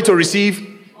 says he's worthy to receive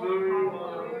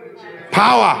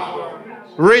power,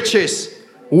 riches,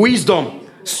 wisdom,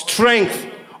 strength,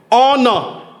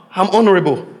 honor. I'm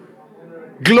honorable.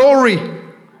 Glory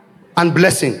and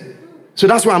blessing. So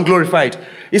that's why I'm glorified.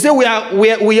 He said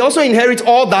we also inherit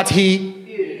all that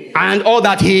he and all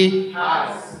that he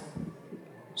has.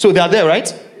 So they are there, right?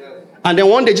 Yes. And then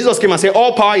one day Jesus came and said,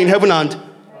 all power in heaven and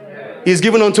is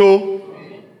given unto.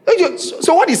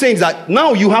 So what he's saying is that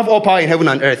now you have all power in heaven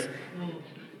and earth.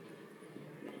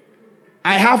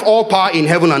 I have all power in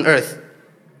heaven and earth.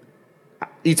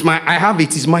 I have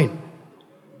it, it's mine.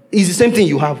 It's the same thing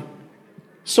you have.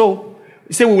 So,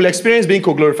 he said we will experience being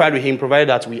co-glorified with him, provided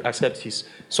that we accept his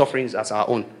sufferings as our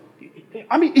own.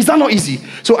 I mean, is that not easy?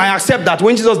 So I accept that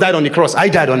when Jesus died on the cross, I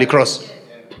died on the cross.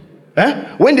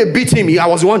 When they beat him, I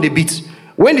was the one they beat.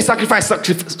 When the sacrifice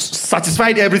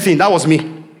satisfied everything, that was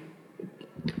me.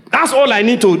 That's all I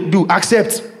need to do,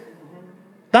 accept.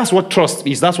 That's what trust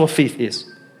is, that's what faith is.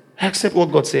 Accept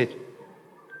what God said.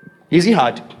 Is it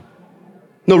hard?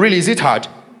 No, really, is it hard?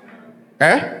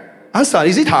 Answer,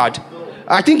 is it hard?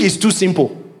 I think it's too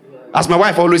simple. As my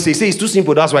wife always says, it's too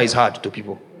simple, that's why it's hard to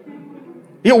people.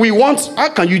 We want, how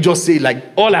can you just say, like,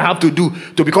 all I have to do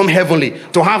to become heavenly,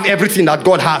 to have everything that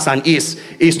God has and is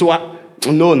to,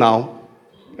 no, now.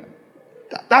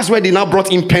 That's where they now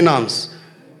brought in penance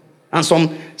and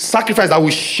some sacrifice that will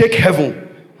shake heaven.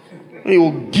 You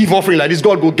will give offering like this,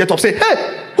 God will get up, say,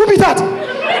 hey, who be that?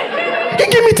 He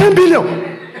gave me 10 billion.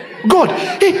 God,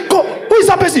 hey, God, who is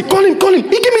that person? Call him.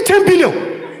 He gave me 10 billion.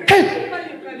 Hey.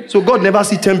 So God never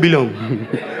see 10 billion.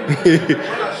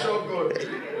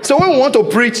 So when we want to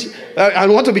preach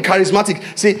and want to be charismatic,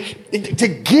 say, to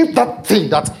give that thing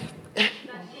that,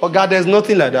 oh God, there's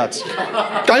nothing like that.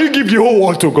 Can you give the whole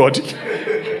world to God?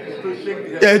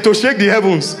 To shake the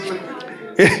heavens.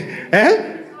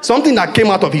 Something that came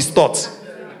out of his thoughts.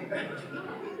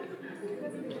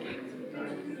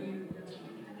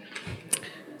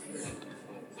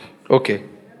 Okay.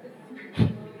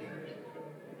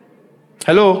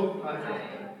 Hello?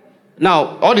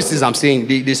 Now, all these things I'm saying,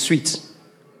 they're sweet.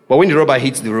 But when the rubber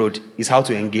hits the road, it's how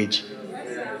to engage.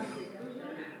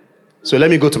 So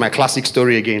let me go to my classic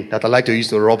story again that I like to use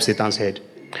to rub Satan's head.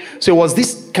 So it was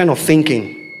this kind of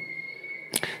thinking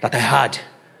that I had.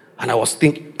 And I was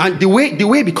thinking, and the way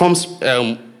it becomes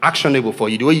actionable for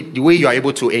you, the way you are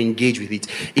able to engage with it,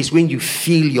 is when you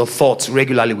fill your thoughts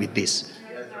regularly with this.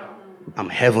 I'm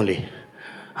heavenly.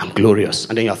 I'm glorious.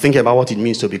 And then you're thinking about what it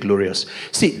means to be glorious.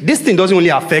 See, this thing doesn't only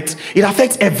affect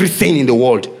everything in the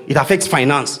world. It affects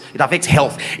finance. It affects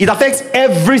health. It affects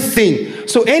everything.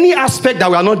 So any aspect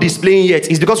that we are not displaying yet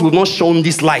is because we've not shown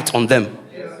this light on them.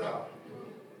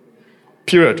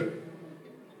 Period.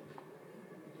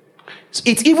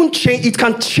 It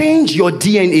can change your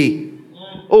DNA.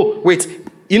 Oh, wait.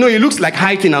 It looks like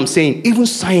hiking, I'm saying. Even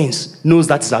science knows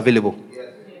that is available.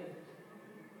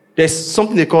 There's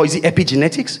something they call, is it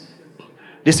epigenetics?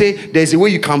 They say there's a way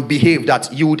you can behave that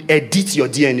you would edit your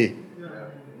DNA.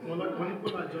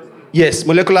 Yes,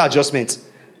 molecular adjustment.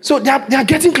 So they are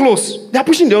getting close. They are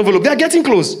pushing the envelope. They are getting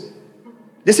close.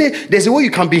 They say there's a way you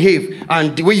can behave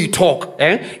and the way you talk.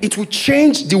 It will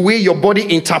change the way your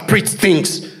body interprets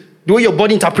things. The way your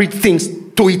body interprets things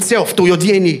to itself, to your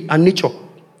DNA and nature.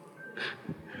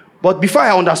 But before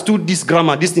I understood this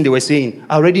grammar, this thing they were saying,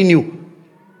 I already knew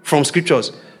from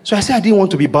scriptures. So I said I didn't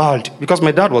want to be bald because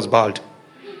my dad was bald.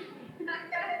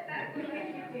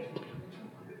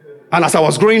 And as I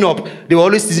was growing up, they were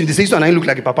always teasing me. They say, and I look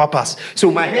like a papa pass. So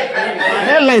my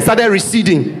hairline started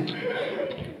receding.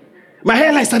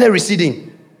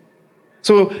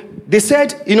 So they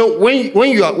said, when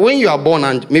you are born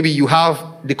and maybe you have,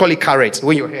 they call it carrot.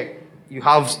 When your hair, you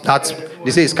have that,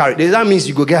 they say it's carrot. That means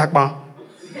you go get akpan.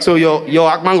 So your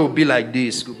akpan will be like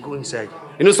this, go inside.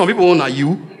 Some people own a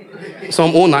U,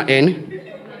 some own a N.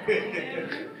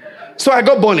 So I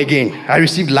got born again. I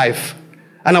received life.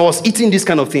 And I was eating this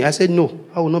kind of thing. I said, no,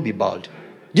 I will not be bald.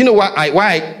 Do you know why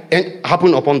I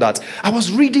happened upon that? I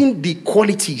was reading the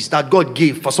qualities that God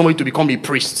gave for somebody to become a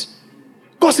priest.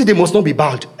 God said they must not be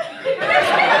bald.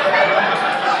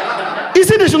 He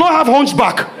said they should not have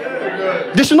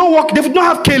hunchback. They should not walk. They should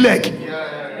not have K-leg.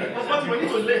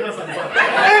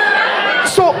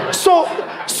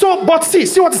 But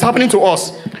see what is happening to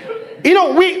us. We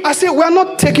are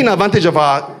not taking advantage of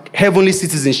our heavenly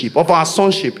citizenship, of our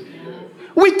sonship.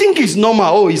 We think it's normal.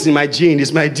 Oh, it's in my gene,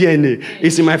 it's my DNA,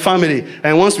 it's in my family.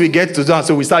 And once we get to so and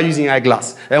so, we start using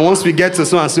eyeglass. And once we get to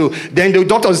so and so, then the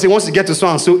doctor will say, once you get to so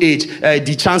and so age,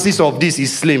 the chances of this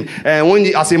is slim. And when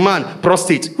as a man,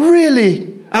 prostate.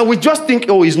 Really? And we just think,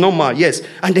 oh, it's normal. Yes.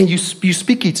 And then you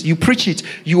speak it, you preach it.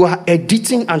 You are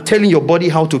editing and telling your body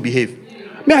how to behave.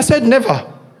 Me, I said,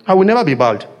 never. I will never be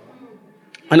bald.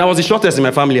 And I was the shortest in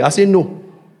my family. I said, no.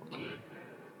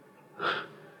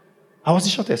 I was the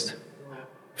shortest.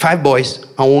 5 boys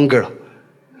and 1 girl.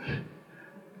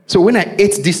 So when I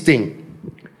ate this thing,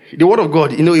 the word of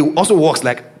God, it also works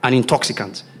like an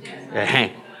intoxicant.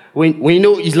 When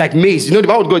it's like maize. The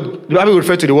Bible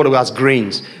refers to the word of God as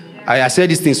grains. I said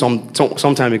this thing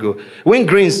some time ago. When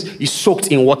grains is soaked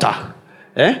in water,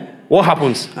 what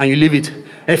happens? And you leave it.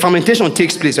 And fermentation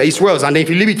takes place. It swells, and then if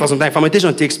you leave it for some time,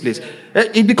 fermentation takes place.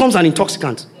 It becomes an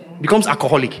intoxicant. It becomes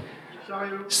alcoholic.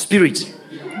 Spirit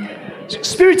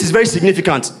is very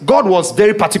significant. God was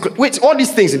very particular. Wait, all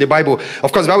these things in the Bible,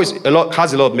 of course, the Bible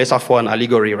has a lot of metaphor and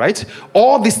allegory, right?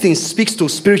 All these things speaks to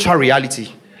spiritual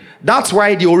reality. That's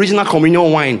why the original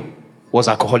communion wine was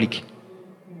alcoholic.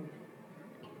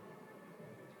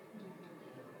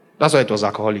 That's why it was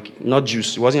alcoholic, not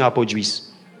juice. It wasn't apple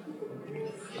juice.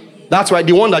 That's why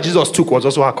the one that Jesus took was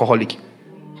also alcoholic.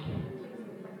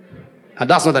 And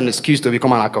that's not an excuse to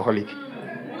become an alcoholic.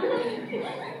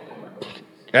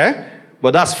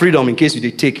 But that's freedom in case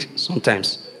you take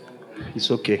sometimes. It's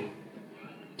okay.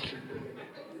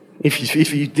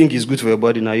 If you think it's good for your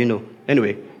body, now you know.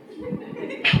 Anyway.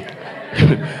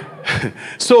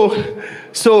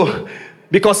 So,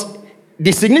 because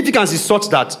the significance is such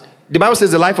that the Bible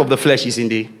says the life of the flesh is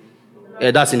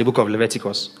that's in the book of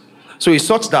Leviticus. So it's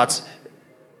such that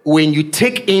when you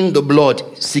take in the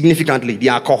blood significantly, the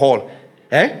alcohol,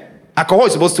 alcohol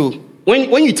is supposed to,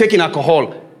 when you take in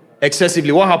alcohol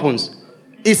excessively, what happens?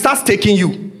 It starts taking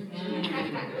you.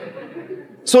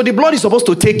 So the blood is supposed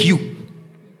to take you.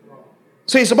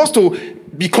 So it's supposed to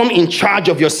become in charge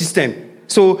of your system.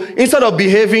 So instead of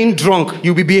behaving drunk,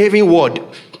 you'll be behaving word.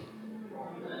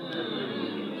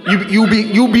 You'll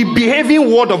be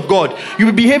behaving word of God.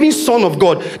 You'll be behaving son of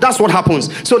God. That's what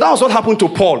happens. So that was what happened to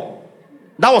Paul.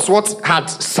 That was what had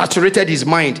saturated his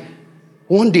mind.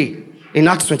 One day, in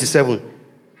Acts 27,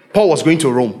 Paul was going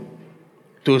to Rome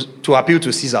to appeal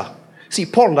to Caesar. See,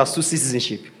 Paul understood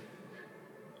citizenship.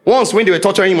 Once when they were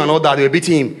torturing him and all that, they were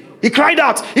beating him. He cried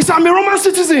out, he said, I'm a Roman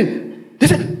citizen. They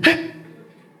said, hey.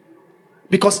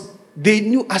 Because they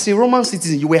knew as a Roman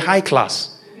citizen, you were high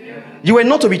class. You were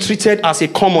not to be treated as a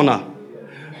commoner.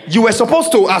 You were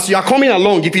supposed to, as you are coming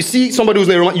along, if you see somebody who's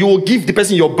a Roman, you will give the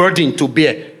person your burden to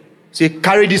bear. Say,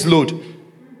 carry this load.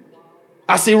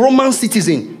 As a Roman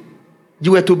citizen,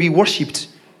 you were to be worshipped.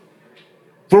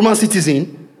 Roman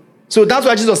citizen. So that's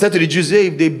why Jesus said to the Jews, hey,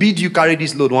 if they bid you carry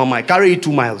this load 1 mile, carry it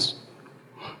 2 miles.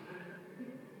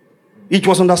 It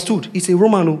was understood. It's a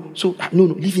Roman. So, no,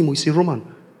 leave him. He's a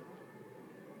Roman.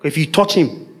 If you touch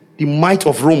him, the might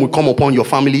of Rome will come upon your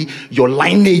family, your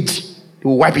lineage. They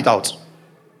will wipe it out.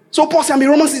 So Paul said, I'm a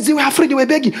Roman citizen. They were afraid. They were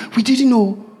begging. We didn't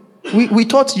know. We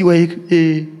thought you were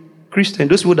a Christian.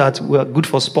 Those people that were good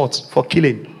for sports, for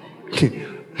killing.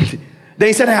 Then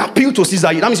he said, I appeal to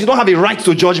Caesar. That means you don't have a right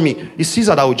to judge me. It's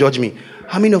Caesar that will judge me.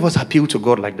 How many of us appeal to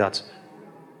God like that?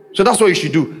 So that's what you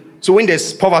should do. So when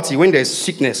there's poverty, when there's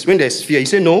sickness, when there's fear, you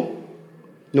say, no,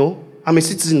 I'm a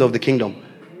citizen of the kingdom.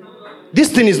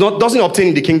 This thing doesn't obtain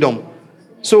in the kingdom.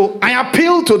 So I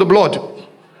appeal to the blood.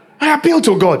 I appeal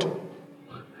to God.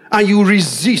 And you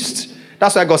resist.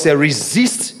 That's why God said,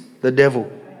 resist the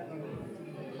devil.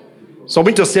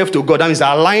 Submit yourself to God. That means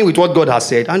align with what God has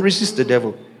said and resist the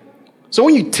devil. So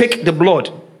when you take the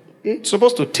blood, it's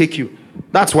supposed to take you.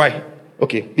 That's why.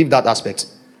 Okay, leave that aspect.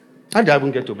 How did I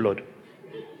even get to blood?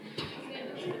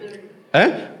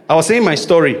 I was saying my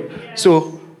story.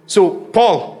 So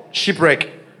Paul, shipwreck.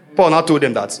 Paul now told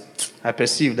them that I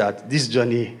perceive that this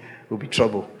journey will be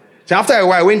trouble. So after a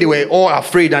while, when they were all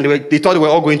afraid and they thought they were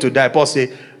all going to die, Paul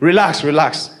said, relax.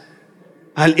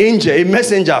 An angel, a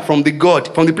messenger from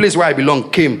the place where I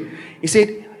belong, came. He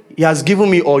said, he has given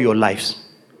me all your lives.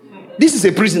 This is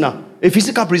a prisoner, a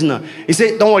physical prisoner. He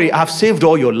said, don't worry, I've saved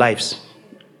all your lives.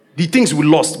 The things we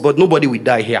lost, but nobody will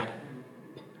die here.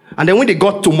 And then when they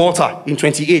got to Malta in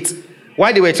 28,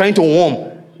 while they were trying to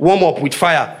warm up with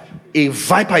fire, a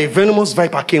venomous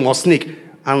viper came, or snake,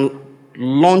 and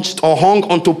launched or hung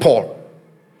onto Paul.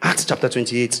 Acts chapter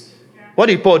 28. What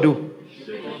did Paul do?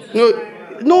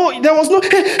 No, there was no,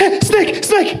 snake.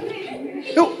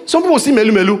 Some people see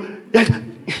melu.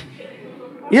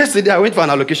 Yesterday I went for an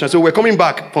allocation, so we're coming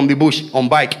back from the bush on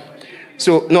bike.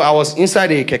 So, I was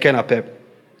inside a keke napep.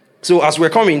 So as we're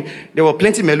coming, there were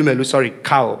plenty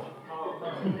cow.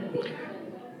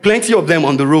 Plenty of them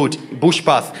on the road, bush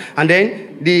path. And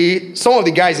then some of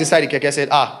the guys inside the keke said,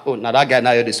 now that guy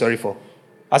now you're sorry for.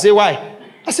 I said, why?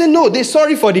 I said, no, they're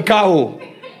sorry for the cow.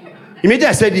 Immediately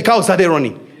I said, the cow started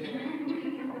running.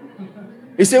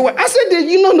 He said, well, I said,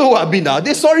 you don't know what I've been now.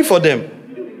 They're sorry for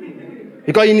them.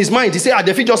 Because in his mind, he said,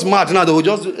 they feel just mad. Now they will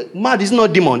just, mad is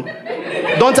not demon.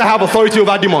 Don't I have authority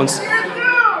over demons?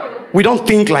 We don't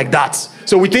think like that.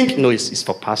 So we think, no, it's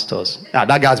for pastors. That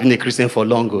guy has been a Christian for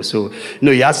long ago. So,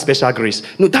 no, he has special grace.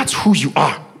 No, that's who you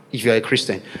are if you're a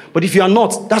Christian. But if you are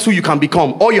not, that's who you can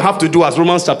become. All you have to do, as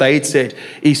Romans chapter 8 said,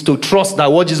 is to trust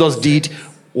that what Jesus did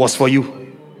was for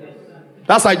you.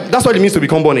 That's what it means to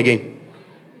become born again.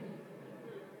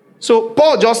 So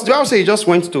Paul he just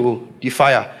went to the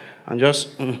fire and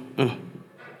just.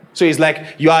 So it's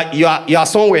like you are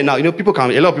somewhere now. A lot of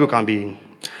people can be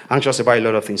anxious about a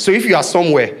lot of things. So if you are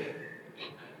somewhere,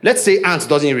 let's say ant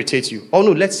doesn't irritate you. Oh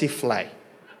no, let's say fly.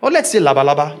 Or let's say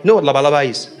labalaba. You know what labalaba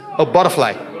is? A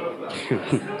butterfly.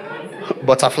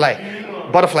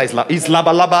 Butterfly. Butterfly is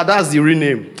labalaba. That's the real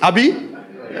name. Abi?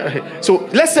 So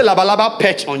let's say labalaba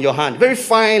perch on your hand. Very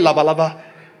fine labalaba.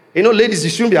 You know, ladies, you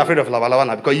shouldn't be afraid of labalaba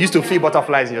now because you used to feel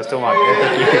butterflies in your stomach.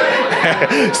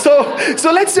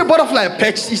 So let's say butterfly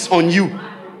perches on you.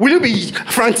 Will you be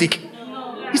frantic?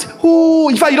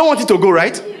 In fact, you don't want it to go,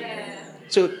 right?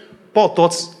 So Paul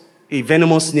thought a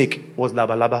venomous snake was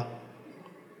labalaba.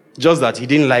 Just that he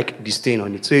didn't like the stain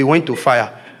on it. So he went to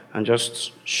fire and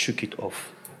just shook it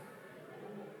off.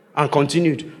 And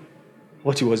continued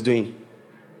what he was doing.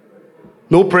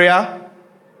 No prayer.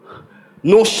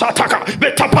 No shataka.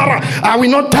 Betapara. I will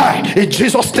not die in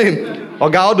Jesus' name.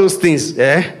 Okay, all those things,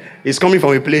 it's coming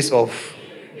from a place of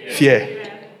fear.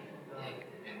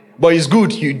 But it's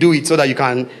good you do it so that you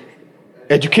can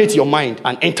educate your mind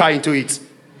and enter into it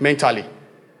mentally.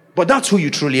 But that's who you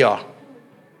truly are.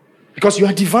 Because you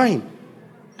are divine.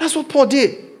 That's what Paul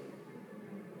did.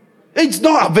 It's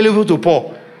not available to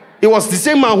Paul. It was the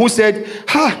same man who said,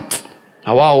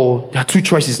 wow, there are two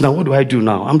choices now. What do I do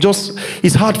now?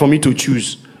 It's hard for me to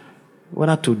choose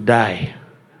whether to die.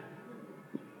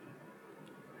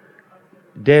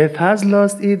 Death has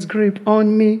lost its grip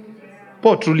on me.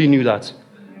 Paul truly knew that.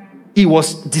 He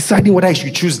was deciding whether he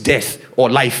should choose death or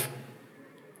life.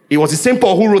 It was the same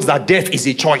Paul who wrote that death is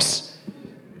a choice.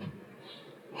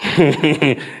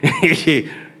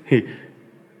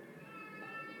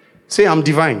 Say, I'm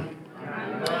divine.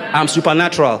 I'm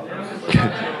supernatural.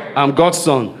 I'm God's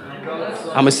son.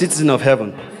 I'm a citizen of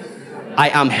heaven. I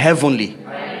am heavenly.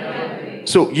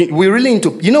 So we really need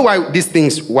to, you know why these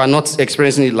things we're not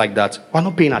experiencing it like that? We're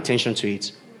not paying attention to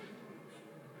it.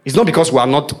 It's not because we are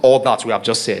not all that we have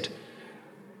just said.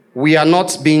 We are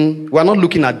not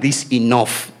looking at this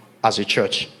enough as a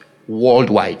church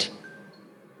worldwide.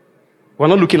 We're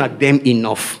not looking at them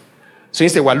enough. So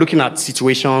instead, we're looking at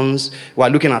situations, we're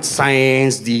looking at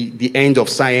science, the end of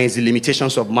science, the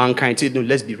limitations of mankind. No,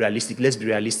 let's be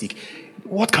realistic.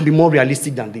 What can be more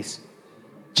realistic than this?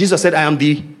 Jesus said, I am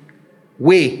the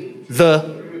way,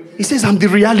 he says, I'm the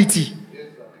reality.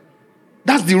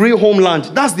 That's the real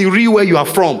homeland. That's the real where you are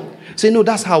from. Say, no,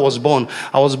 that's how I was born.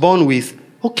 I was born with,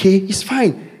 okay, it's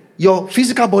fine. Your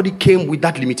physical body came with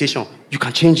that limitation. You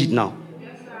can change it now.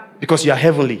 Because you are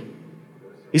heavenly.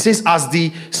 He says, as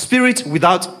the spirit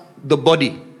without the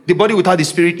body without the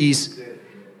spirit is,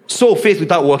 so faith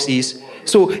without works is.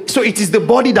 So it is the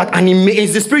body that animates,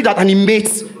 it's the spirit that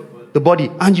animates the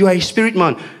body. And you are a spirit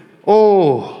man.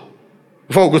 Oh,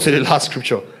 before we go to the last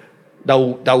scripture, that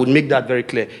would make that very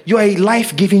clear. You are a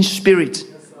life-giving spirit.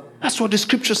 That's what the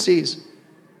scripture says.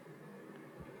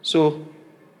 So,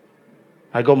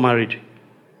 I got married.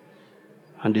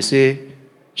 And they say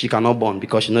she cannot born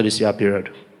because she's not the CR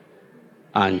period.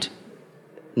 And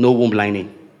no womb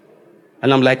lining.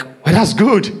 And I'm like, well, that's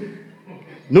good.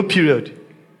 No period.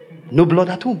 No blood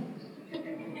at home.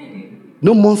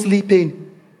 No monthly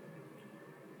pain.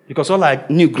 Because all I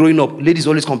knew growing up, ladies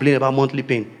always complain about monthly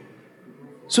pain.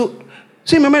 So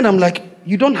in my mind, I'm like,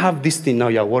 you don't have this thing now,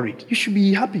 you're worried. You should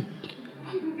be happy.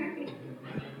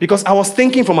 Because I was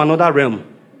thinking from another realm.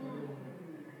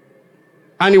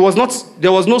 And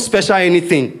there was no special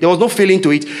anything. There was no feeling to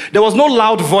it. There was no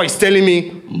loud voice telling me,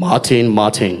 Martyn.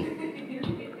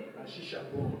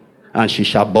 And she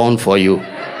shall born for you.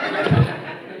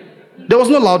 There was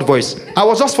no loud voice. I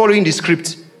was just following the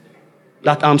script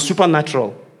that I'm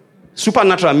supernatural.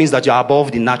 Supernatural means that you're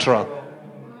above the natural.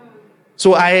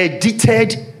 So I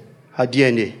edited her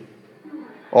DNA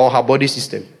or her body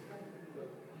system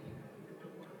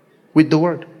with the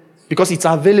word. Because it's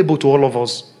available to all of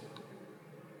us.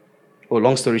 Oh,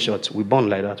 long story short, we born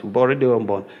like that. We already were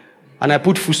born. And I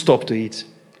put full stop to it.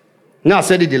 Now, I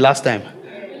said it the last time.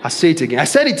 I say it again. I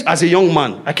said it as a young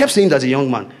man. I kept saying it as a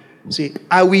young man. See,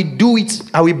 I will do it.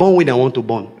 I will born when I want to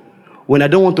born. When I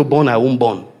don't want to born, I won't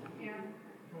born.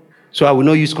 So I will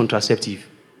not use contraceptive.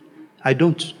 I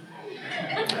don't.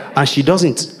 And she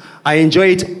doesn't. I enjoy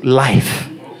it live.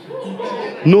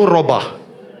 No rubber.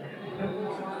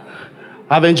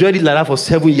 I've enjoyed it like that for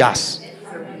 7 years.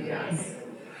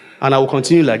 And I will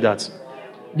continue like that.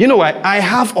 You know why? I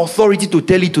have authority to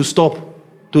tell it to stop,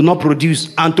 to not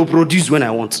produce, and to produce when I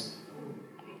want.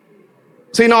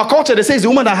 So in our culture, they say it's the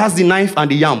woman that has the knife and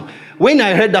the yam. When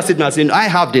I heard that statement, I said, I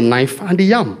have the knife and the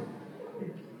yam.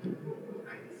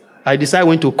 I decide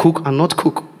when to cook and not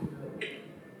cook.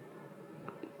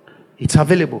 It's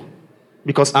available.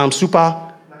 Because I'm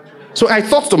super. So I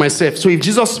thought to myself, so if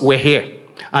Jesus were here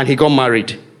and he got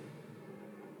married,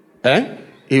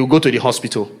 he will go to the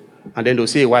hospital and then they'll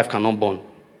say a wife cannot born.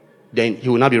 Then he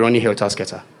will not be running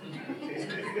helter-skelter.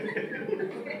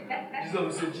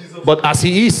 But as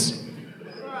he is,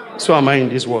 so am I in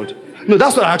this world. No,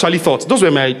 that's what I actually thought. Those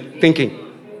were my thinking.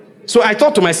 So I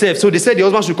thought to myself, so they said the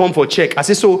husband should come for a check. I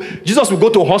said, so Jesus will go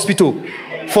to a hospital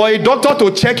for a doctor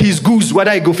to check his goods,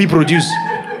 whether he go fit produce.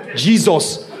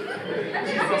 Jesus.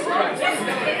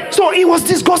 So it was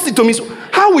disgusting to me. So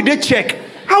how would they check?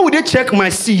 How would they check my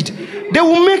seed? They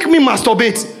will make me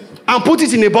masturbate and put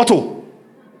it in a bottle.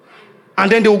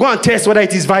 And then they will go and test whether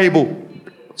it is viable.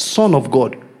 Son of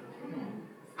God.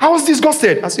 I was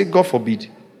disgusted. I said, God forbid.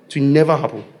 It will never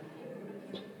happen.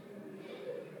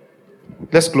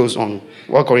 Let's close on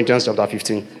 1 Corinthians chapter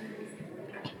 15.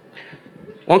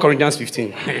 1 Corinthians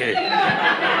 15.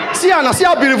 See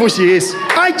how beautiful she is.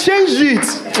 I changed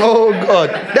it. Oh God.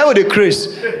 That was the Chris.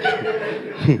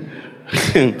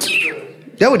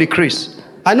 That was the Chris.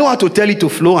 I know how to tell it to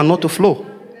flow and not to flow.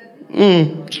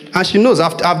 And she knows.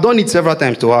 I've done it several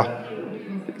times to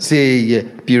her. Say, yeah,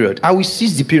 period. I will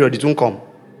seize the period. It won't come.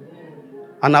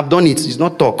 And I've done it. It's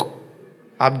not talk.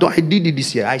 I did it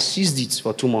this year. I seized it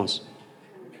for 2 months.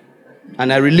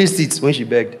 And I released it when she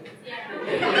begged.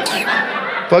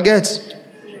 Forget.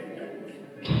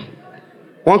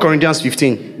 1 Corinthians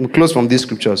 15. We'll close from these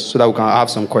scriptures so that we can have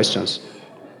some questions.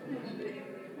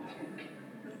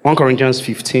 1 Corinthians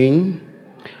 15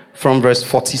 from verse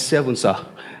 47, sir.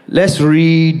 Let's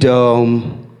read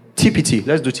TPT.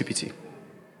 Let's do TPT.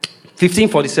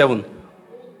 15:47.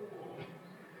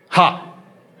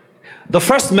 The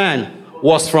first man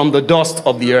was from the dust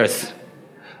of the earth.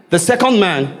 The second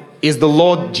man is the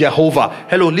Lord Jehovah.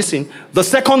 Hello, listen. The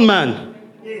second man.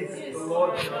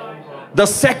 The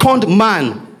second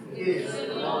man.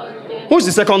 Who's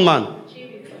the second man?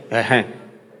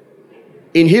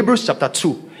 In Hebrews chapter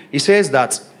 2, it says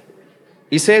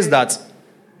that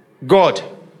God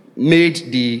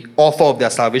made the author of their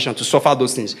salvation to suffer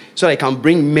those things so that he can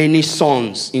bring many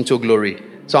sons into glory.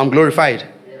 So I'm glorified.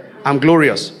 I'm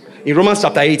glorious. In Romans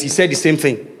chapter 8, he said the same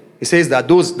thing. He says that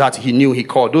those that he knew, he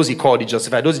called. Those he called, he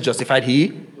justified. Those he justified,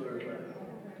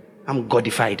 I'm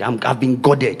godified. I've been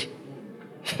godded.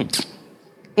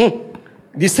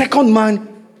 The second man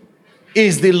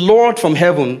is the Lord from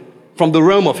heaven, from the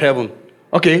realm of heaven.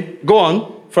 Okay, go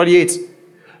on. 48.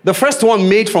 The first one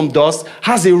made from dust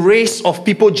has a race of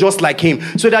people just like him.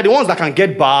 So they're the ones that can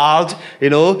get bald,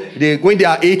 when they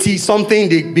are 80 something,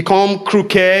 they become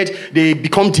crooked, they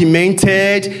become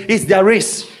demented. It's their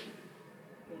race.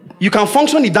 You can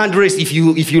function in that race if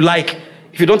you like,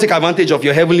 if you don't take advantage of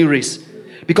your heavenly race.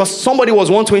 Because somebody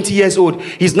was 120 years old,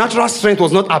 his natural strength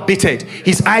was not abated,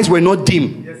 his eyes were not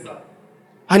dim. Yes, sir.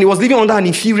 And he was living under an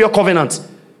inferior covenant.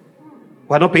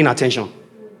 We're not paying attention.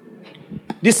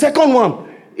 The second one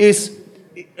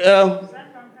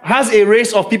has a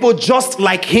race of people just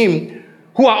like him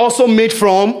who are also made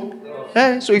from.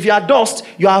 So if you are dust,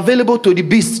 you are available to the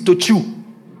beast to chew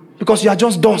because you are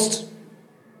just dust.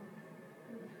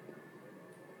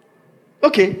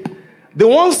 Okay, the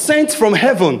one sent from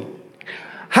heaven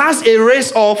has a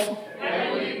race of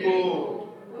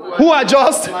people who are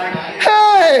just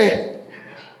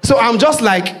So I'm just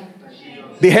like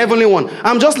the heavenly one.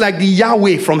 I'm just like the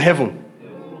Yahweh from heaven,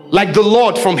 like the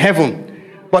Lord from heaven.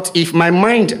 But if my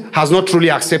mind has not truly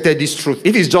accepted this truth,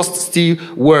 if it's just still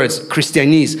words,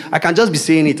 Christianese, I can just be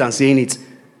saying it and saying it.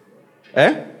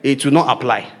 It will not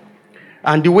apply.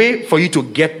 And the way for you to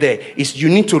get there is you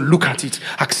need to look at it,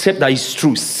 accept that it's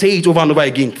true, say it over and over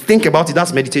again, think about it.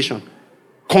 That's meditation.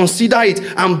 Consider it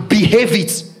and behave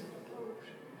it.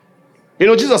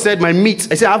 Jesus said, my meat,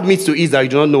 I said, I have meat to eat that you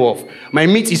do not know of. My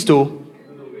meat is to.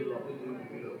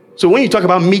 So when you talk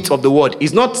about meat of the word,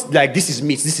 it's not like this is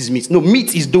meat, this is meat. No,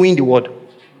 meat is doing the word.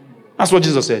 That's what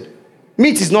Jesus said.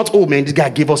 Meat is not, oh man, this guy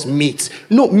gave us meat.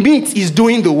 No, meat is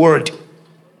doing the word.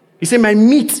 He said, my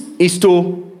meat is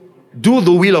to do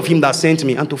the will of him that sent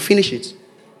me and to finish it.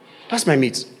 That's my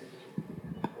meat.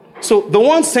 So the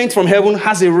one sent from heaven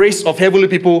has a race of heavenly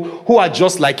people who are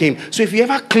just like him. So if you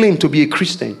ever claim to be a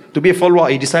Christian, to be a follower,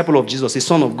 a disciple of Jesus, a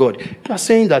son of God, you are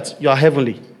saying that you are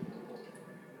heavenly.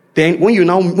 Then when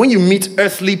you meet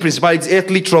earthly principalities,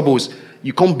 earthly troubles,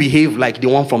 you can't behave like the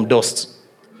one from dust.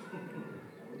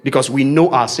 Because we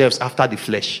know ourselves after the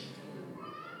flesh.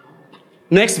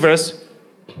 Next verse.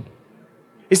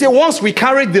 He said, once we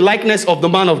carried the likeness of the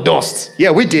man of dust.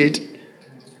 Yeah, we did.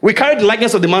 We carried the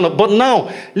likeness of the man of, but now,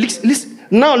 listen,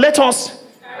 now let us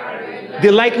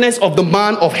the likeness of the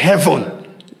man of heaven.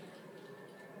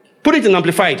 Put it in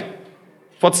Amplified.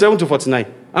 47 to 49.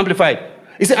 Amplified.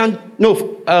 He said,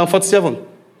 47.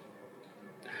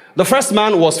 The first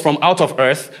man was from out of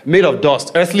earth, made of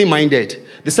dust, earthly minded.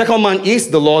 The second man is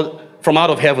the Lord from out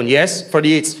of heaven. Yes,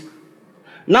 48.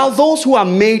 Now those who are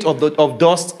made of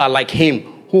dust are like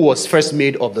him who was first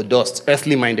made of the dust,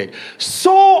 earthly minded.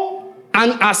 So,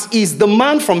 and as is the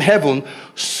man from heaven,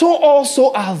 so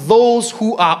also are those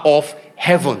who are of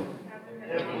heaven.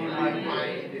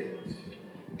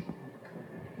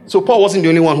 So Paul wasn't the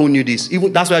only one who knew this.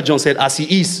 Even that's why John said, as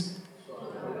he is.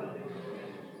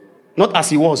 Not as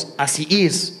he was, as he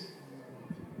is.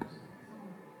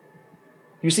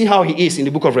 You see how he is in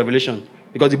the book of Revelation.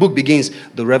 Because the book begins,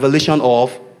 the revelation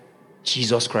of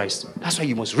Jesus Christ. That's why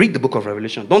you must read the book of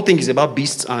Revelation. Don't think it's about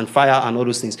beasts and fire and all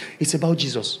those things. It's about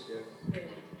Jesus.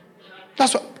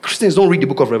 That's why Christians don't read the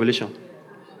book of Revelation.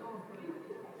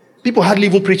 People hardly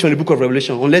even preach on the book of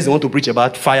Revelation unless they want to preach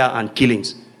about fire and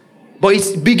killings. But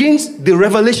it begins the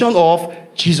revelation of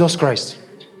Jesus Christ.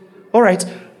 All right,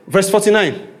 verse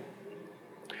 49.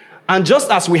 And just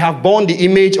as we have borne the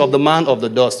image of the man of the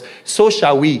dust, so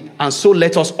shall we, and so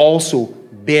let us also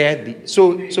bear the.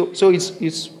 So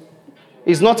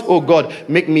it's not, oh God,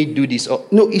 make me do this.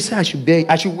 No, he said I should bear it,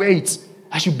 I should wear it,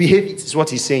 I should behave it, is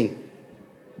what he's saying.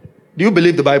 Do you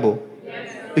believe the Bible?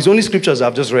 Yes. It's only scriptures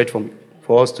I've just read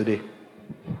for us today.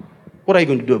 What are you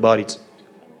going to do about it?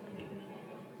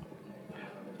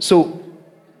 So,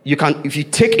 you can, if you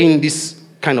take in this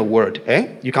kind of word,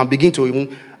 you can begin to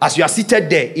even, as you are seated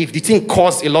there, if the thing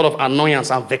caused a lot of annoyance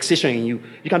and vexation in you,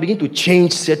 you can begin to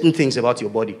change certain things about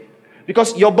your body.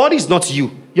 Because your body is not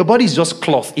you. Your body is just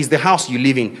cloth. It's the house you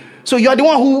live in. So you are the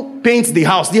one who paints the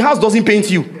house. The house doesn't paint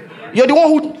you. You're the one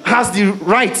who has the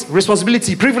right,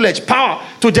 responsibility, privilege, power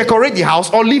to decorate the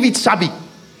house or leave it shabby.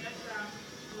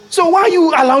 So why are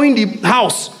you allowing the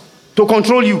house to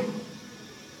control you?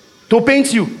 To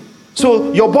paint you?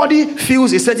 So your body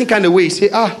feels a certain kind of way. You say,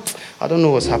 I don't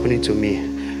know what's happening to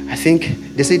me. I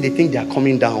think they think they are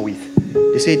coming down with.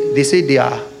 They say they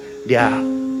have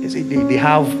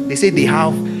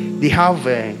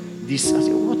this. I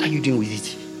say, what are you doing with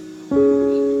it?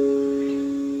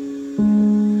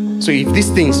 So if these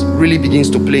things really begins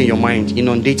to play in your mind,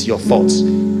 inundate your thoughts,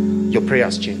 your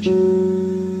prayers change.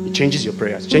 It changes your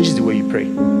prayers, changes the way you pray.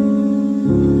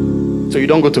 So you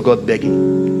don't go to God begging.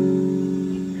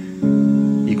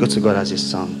 You go to God as his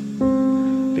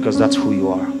son. Because that's who you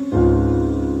are.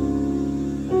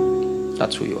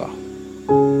 That's who you are.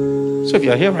 So if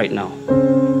you're here right now,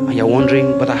 and you're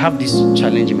wondering, but I have this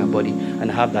challenge in my body, and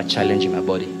I have that challenge in my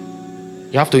body.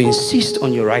 You have to insist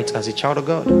on your right as a child of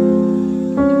God.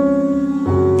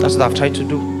 That's what I've tried to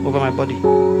do over my body.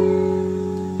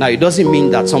 Now, it doesn't mean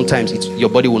that sometimes your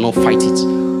body will not fight it.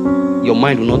 Your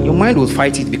mind will not. Your mind will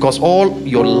fight it because all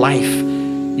your life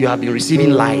you have been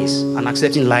receiving lies and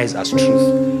accepting lies as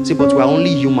truth. Say, but we're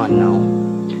only human now.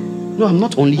 No, I'm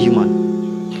not only human.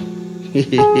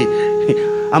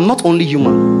 I'm not only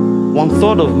human.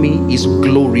 1/3 of me is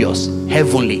glorious,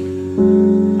 heavenly.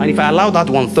 And if I allow that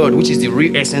 1/3, which is the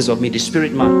real essence of me, the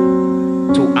spirit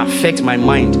man, to affect my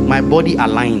mind, my body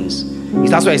aligns.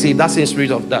 That's why I say, if that same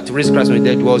spirit of that raised Christ when the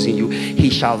dead dwells in you, he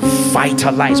shall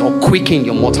vitalize or quicken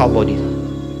your mortal body.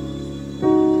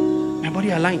 My body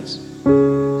aligns.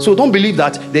 So don't believe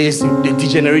that there is the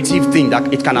degenerative thing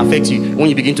that it can affect you. When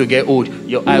you begin to get old,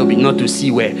 your eye will be not to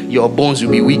see where, your bones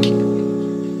will be weak.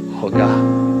 Oh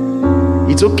God.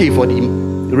 It's okay for the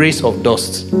race of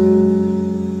dust.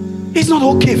 It's not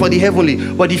okay for the heavenly.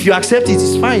 But if you accept it,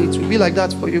 it's fine. It will be like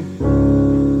that for you.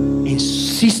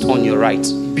 Insist on your right.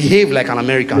 Behave like an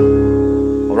American.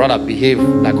 Or rather, behave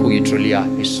like who you truly are.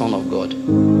 A son of God.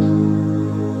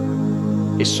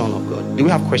 A son of God. Do we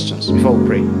have questions before we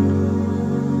pray?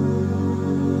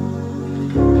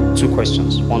 2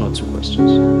 questions. 1 or 2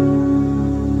 questions.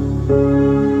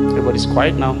 Everybody's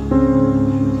quiet now.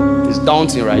 It's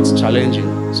daunting, right? It's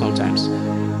challenging sometimes.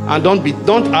 And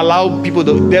don't allow people,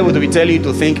 the devil, to be telling you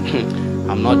to think,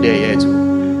 I'm not there yet.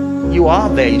 You are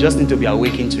there. You just need to be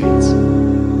awakened to it.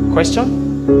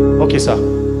 Question? Okay, sir.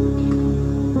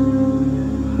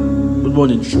 Good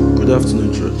morning. Good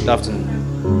afternoon, church. Good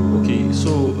afternoon. Okay,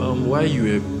 so while you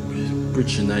were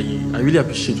preaching, I really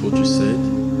appreciate what you said.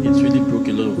 It really broke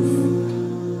a lot of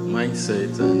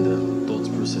mindset and thought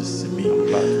process in me. I'm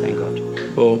glad. Thank God.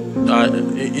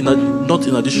 Not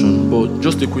in addition, but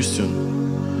just a question.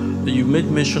 You made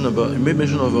mention of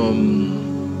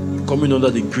coming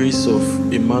under the grace of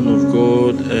a man of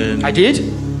God, and I did?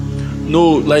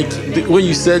 No, like when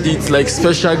you said it, like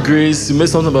special grace, you made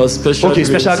something about special grace.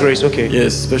 Okay, special grace, okay.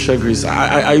 Yes, special grace.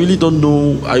 I really don't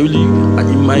know.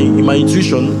 In my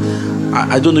intuition,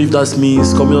 I don't know if that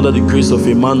means coming under the grace of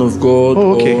a man of God.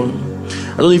 Oh, okay. Or,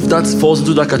 I don't know if that falls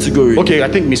into that category. Okay, I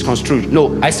think misconstrued.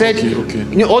 No, I said, okay.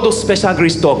 You know, all those special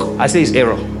grace talk, I say it's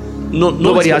error.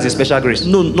 Nobody has a special grace.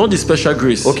 No, not the special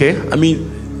grace. Okay. I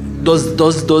mean, does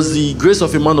the grace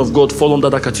of a man of God fall under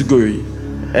that category?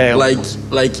 Like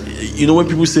you know, when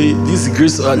people say this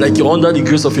grace, like you're under the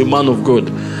grace of a man of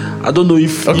God, I don't know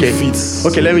if it's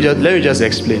okay. Let me just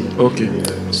explain. Okay.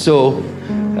 So,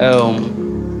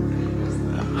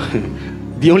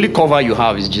 the only cover you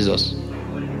have is Jesus.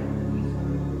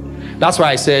 That's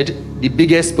why I said the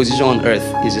biggest position on earth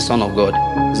is the Son of God.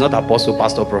 It's not apostle,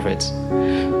 pastor, prophet.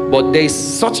 But there is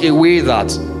such a way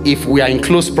that if we are in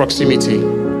close proximity,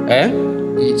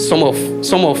 some of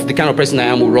the kind of person I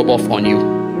am will rub off on you,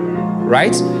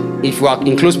 right? If we are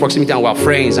in close proximity and we are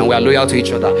friends and we are loyal to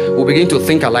each other, we'll begin to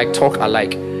think alike, talk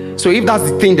alike. So if that's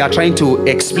the thing they are trying to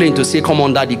explain, to say come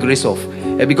under the grace of,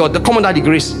 because the come under the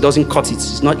grace doesn't cut it.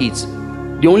 It's not it.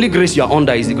 The only grace you are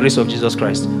under is the grace of Jesus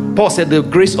Christ. Paul said the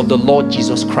grace of the Lord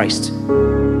Jesus Christ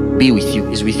be with you,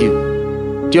 is with you.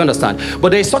 Do you understand? But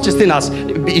there is such a thing as,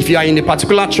 if you are in a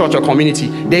particular church or community,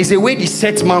 there is a way the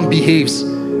set man behaves.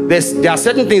 There are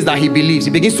certain things that he believes.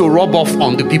 He begins to rub off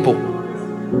on the people.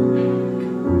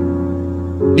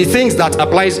 The things that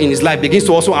applies in his life begins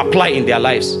to also apply in their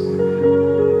lives.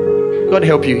 God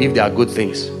help you if they are good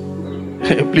things.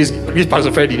 please,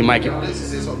 Pastor Freddy, the mic.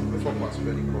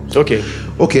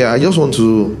 Okay, I just want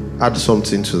to add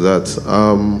something to that.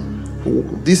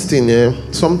 This thing,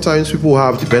 sometimes people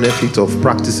have the benefit of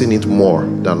practicing it more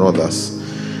than others.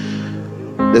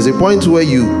 There's a point where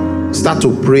you start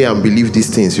to pray and believe these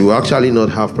things, you will actually not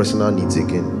have personal needs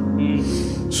again.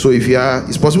 So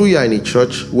it's possible you are in a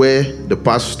church where the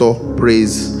pastor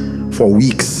prays for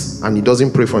weeks and he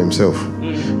doesn't pray for himself.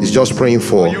 He's just praying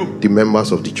for the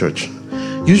members of the church.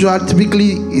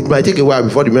 Typically, it might take a while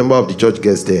before the member of the church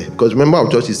gets there, because the member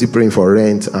of the church is still praying for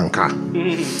rent and car.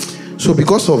 So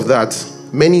because of that,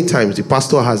 many times the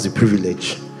pastor has the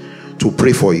privilege to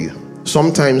pray for you.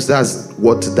 Sometimes that's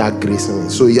what that grace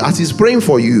means. So as he's praying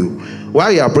for you,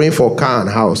 while you are praying for car and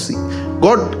house,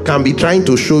 God can be trying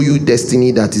to show you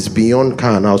destiny that is beyond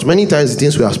car and house. Many times the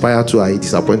things we aspire to are a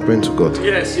disappointment to God.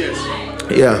 Yes.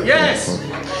 Yeah. Yes.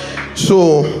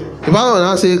 So if I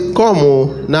now say,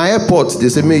 come now airport, they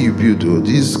say, may you build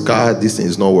this car, this thing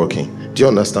is not working. Do you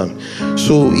understand?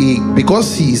 So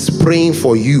because he's praying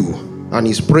for you, and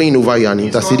he's praying over you and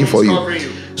interceding for you.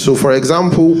 So for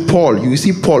example, Paul, you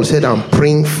see Paul said, I'm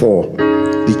praying for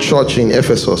the church in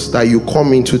Ephesus that you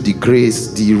come into the grace,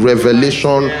 the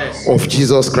revelation of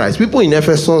Jesus Christ. People in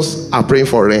Ephesus are praying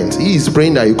for rent. He is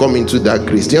praying that you come into that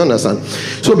grace. Do you understand?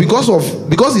 So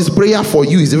because his prayer for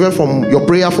you is different from your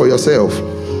prayer for yourself,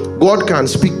 God can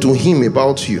speak to him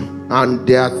about you. And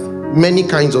there are many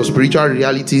kinds of spiritual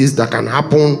realities that can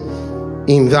happen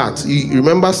in that. You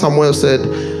remember Samuel said,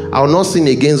 I will not sin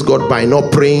against God by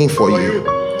not praying for you.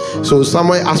 So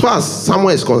Samuel, as far as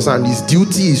Samuel is concerned, his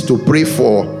duty is to pray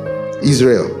for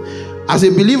Israel. As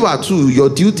a believer too, your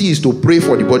duty is to pray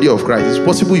for the body of Christ. It's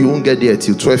possible you won't get there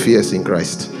till 12 years in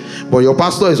Christ, but your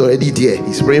pastor is already there.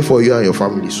 He's praying for you and your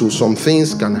family. So some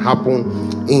things can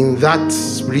happen in that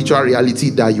spiritual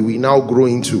reality that you will now grow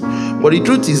into. But the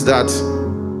truth is that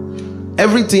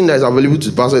everything that is available to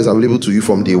the pastor is available to you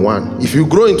from day one. If you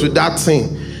grow into that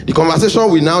thing, the conversation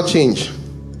will now change.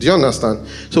 Do you understand?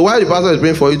 So while the pastor is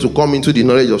praying for you to come into the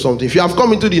knowledge of something, if you have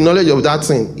come into the knowledge of that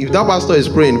thing, if that pastor is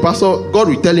praying, God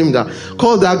will tell him that,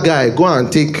 call that guy, go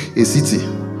and take a city.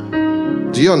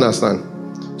 Do you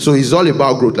understand? So it's all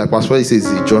about growth, like Pastor says, it's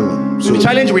a journey. So the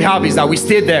challenge we have is that we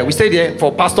stay there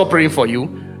for pastor praying for you,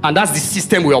 and that's the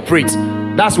system we operate.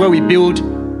 That's where we build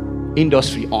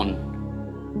industry on.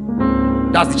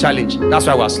 That's the challenge. That's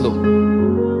why we're slow.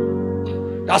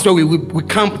 That's why we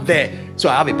camp there. So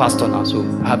I have a pastor now. So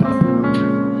I have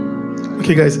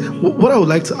Okay, guys, what I would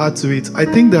like to add to it, I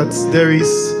think that there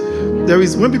is there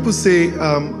is, when people say,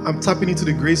 I'm tapping into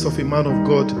the grace of a man of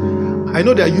God, I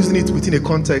know they are using it within a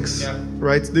context,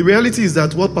 right? The reality is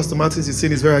that what Pastor Martyn is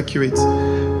saying is very accurate.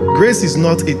 Grace is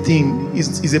not a thing,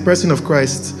 is a person of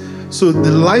Christ. So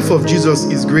the life of Jesus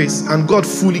is grace, and God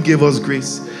fully gave us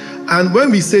grace. And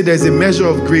when we say there's a measure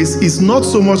of grace, it's not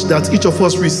so much that each of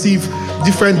us receive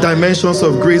different dimensions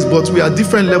of grace, but we are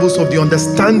different levels of the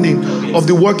understanding of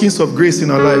the workings of grace in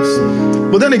our lives.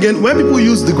 But then again, when people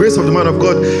use the grace of the man of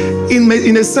God,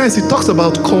 in a sense, it talks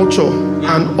about culture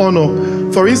and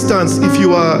honor. For instance, if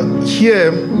you are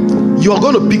here, you are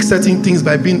going to pick certain things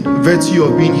by being virtue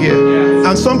of being here.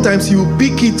 And sometimes you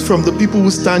pick it from the people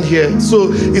who stand here.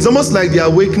 So it's almost like they're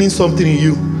awakening something in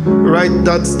you, right?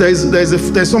 That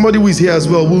there's somebody who is here as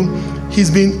well, who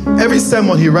he's been, every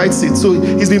sermon he writes it. So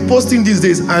he's been posting these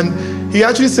days, and he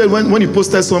actually said when he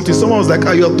posted something, someone was like,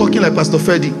 you're talking like Pastor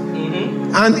Freddy.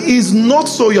 And it's not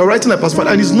so, you're writing like Pastor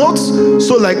Freddy, and it's not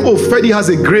so like, Freddy has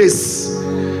a grace.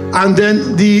 And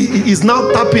then he's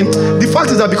now tapping. The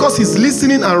fact is that because he's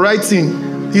listening and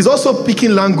writing, he's also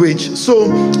picking language. So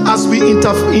as we in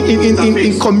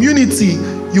community,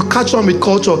 you catch on with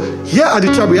culture. Here at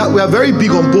the tribe, we are very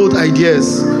big on bold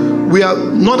ideas. We are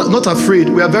not afraid.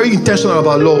 We are very intentional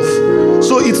about love.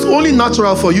 So it's only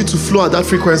natural for you to flow at that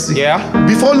frequency. Yeah.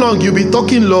 Before long, you'll be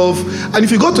talking love. And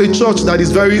if you go to a church that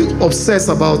is very obsessed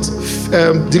about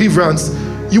deliverance,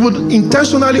 you would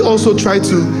intentionally also try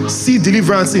to see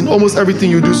deliverance in almost everything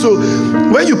you do. So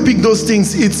when you pick those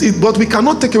things, but we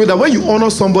cannot take away that when you honor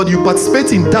somebody, you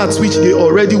participate in that which they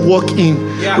already work in,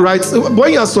 right? So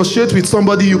when you associate with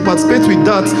somebody, you participate with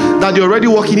that they already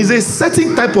work in. It's a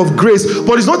certain type of grace,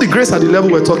 but it's not the grace at the level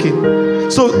we're talking.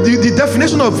 So the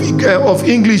definition of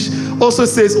English also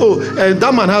says,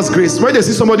 that man has grace. When they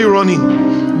see somebody running,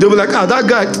 they'll be like, that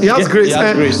guy, he has grace.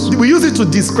 Grace. We use it to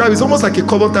describe, it's almost like a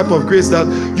common type of grace that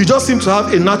you just seem to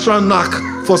have a natural knack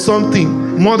for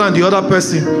something more than the other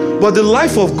person. But the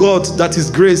life of God that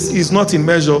is grace is not in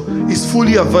measure. It's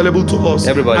fully available to us.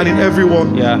 Everybody. And in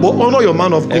everyone. Yeah. But honor your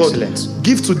man of God. Excellent.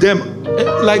 Give to them.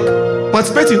 Like,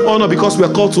 participate in honor because we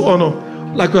are called to honor.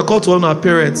 Like we are called to honor our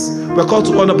parents. We are called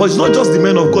to honor, but it's not just the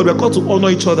men of God. We are called to honor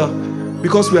each other,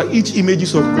 because we are each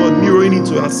images of God mirroring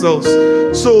into ourselves.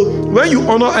 So when you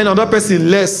honor another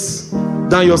person less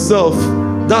than yourself,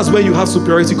 that's where you have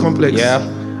superiority complex. Yeah.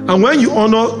 And when you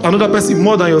honor another person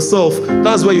more than yourself,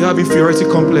 that's where you have inferiority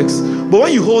complex. But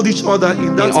when you hold each other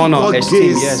in that God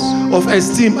gaze of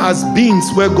esteem as beings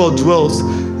where God dwells,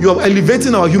 you are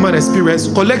elevating our human experience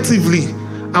collectively,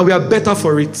 and we are better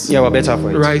for it. Yeah, we're better for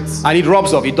it. Right. And it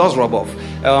rubs off. It does rub off.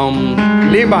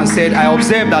 Laban said, I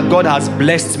observe that God has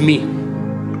blessed me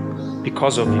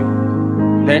because of you.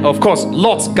 Then, of course,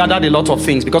 Lot gathered a lot of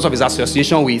things because of his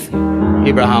association with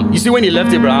Abraham. You see, when he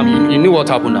left Abraham, he knew what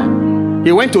happened now.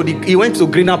 He went to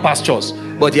greener pastures,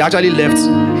 but he actually left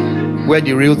where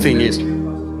the real thing is.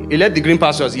 He left the green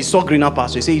pastures. He saw greener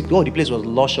pastures. He said, the place was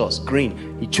luscious, green.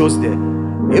 He chose there.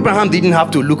 Abraham didn't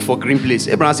have to look for green place.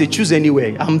 Abraham said, choose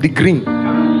anywhere. I'm the green.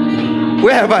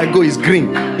 Wherever I go is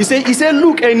green. He said,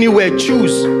 look anywhere,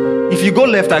 choose. If you go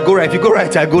left, I go right. If you go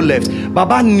right, I go left.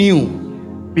 Baba knew,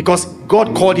 because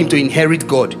God called him to inherit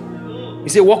God. He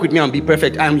said, walk with me and be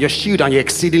perfect. I am your shield and your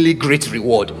exceedingly great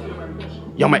reward.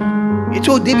 He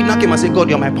told David, now came and said, God,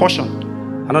 you're my portion.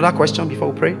 Another question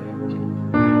before we pray?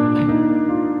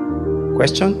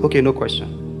 Question? Okay, no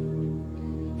question.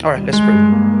 All right, let's pray.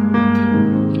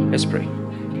 Let's pray.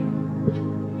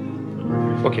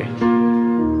 Okay.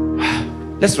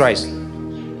 Let's rise.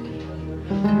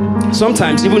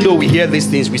 Sometimes, even though we hear these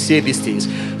things, we say these things,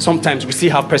 sometimes we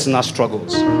still have personal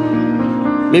struggles.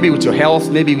 Maybe with your health,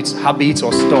 maybe with habits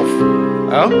or stuff.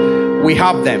 We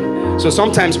have them. So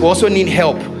sometimes we also need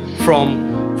help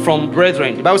from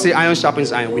brethren. The Bible says iron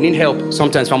sharpens iron. We need help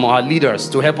sometimes from our leaders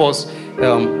to help us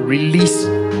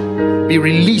be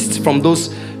released from those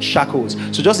shackles.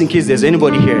 So just in case there's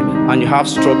anybody here and you have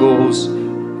struggles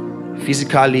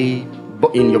physically,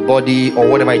 in your body or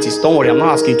whatever it is, don't worry, I'm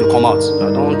not asking you to come out.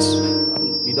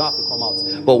 You don't have to come out.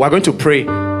 But we're going to pray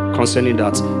concerning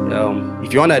that.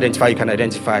 If you want to identify, you can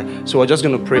identify. So we're just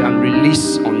going to pray and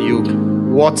release on you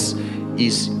what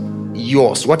is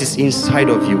yours, what is inside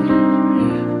of you.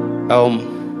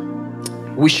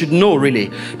 We should know,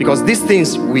 really, because these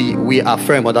things we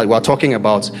affirm or that we're talking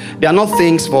about, they are not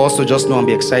things for us to just know and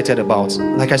be excited about.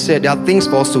 Like I said, they are things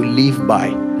for us to live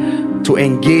by, to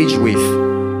engage with.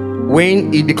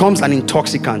 When it becomes an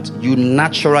intoxicant, you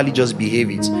naturally just behave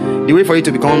it. The way for it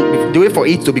to come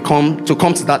to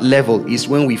that level is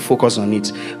when we focus on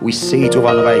it. We say it over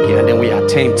and over again, and then we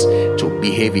attempt to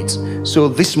behave it. So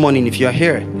this morning, if you're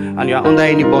here and you're under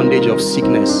any bondage of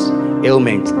sickness,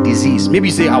 ailment, disease. Maybe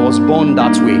you say, I was born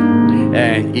that way.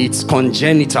 It's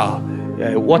congenital.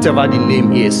 Whatever the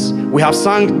name is. We have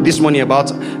sung this morning about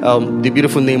the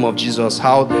beautiful name of Jesus,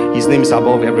 how his name is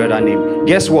above every other name.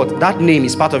 Guess what? That name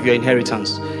is part of your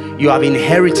inheritance. You have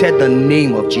inherited the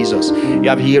name of Jesus. You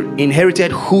have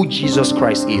inherited who Jesus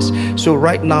Christ is. So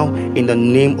right now, in the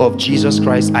name of Jesus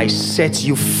Christ, I set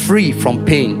you free from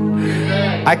pain.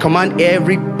 I command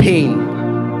every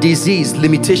pain, disease,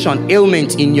 limitation,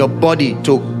 ailment in your body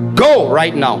to go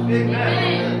right now.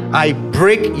 I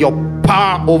break your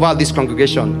power over this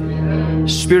congregation.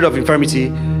 Spirit of infirmity,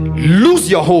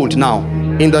 lose your hold now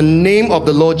in the name of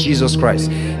the Lord Jesus Christ.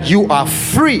 You are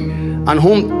free, and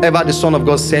whomever the Son of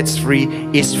God sets free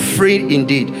is free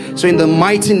indeed. So in the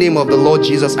mighty name of the Lord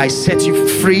Jesus, I set you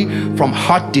free from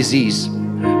heart disease,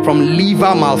 from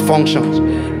liver malfunctions,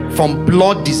 from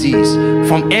blood disease,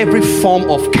 from every form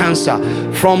of cancer,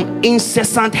 from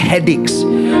incessant headaches,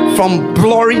 from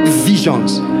blurry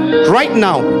visions. Right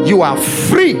now, you are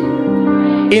free.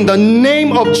 In the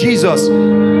name of Jesus,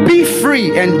 be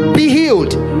free and be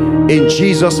healed. In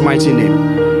Jesus' mighty name,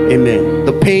 amen.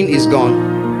 The pain is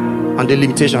gone and the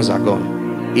limitations are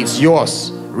gone. It's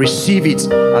yours. Receive it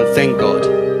and thank God.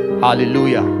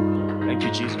 Hallelujah. Thank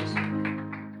you, Jesus.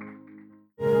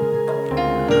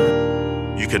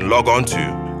 You can log on to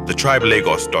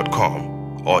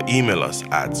thetribelagos.com or email us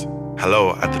at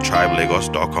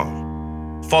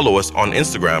hello@thetribelagos.com. Follow us on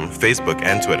Instagram, Facebook,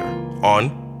 and Twitter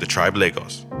on The Tribe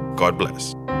Lagos. God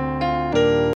bless.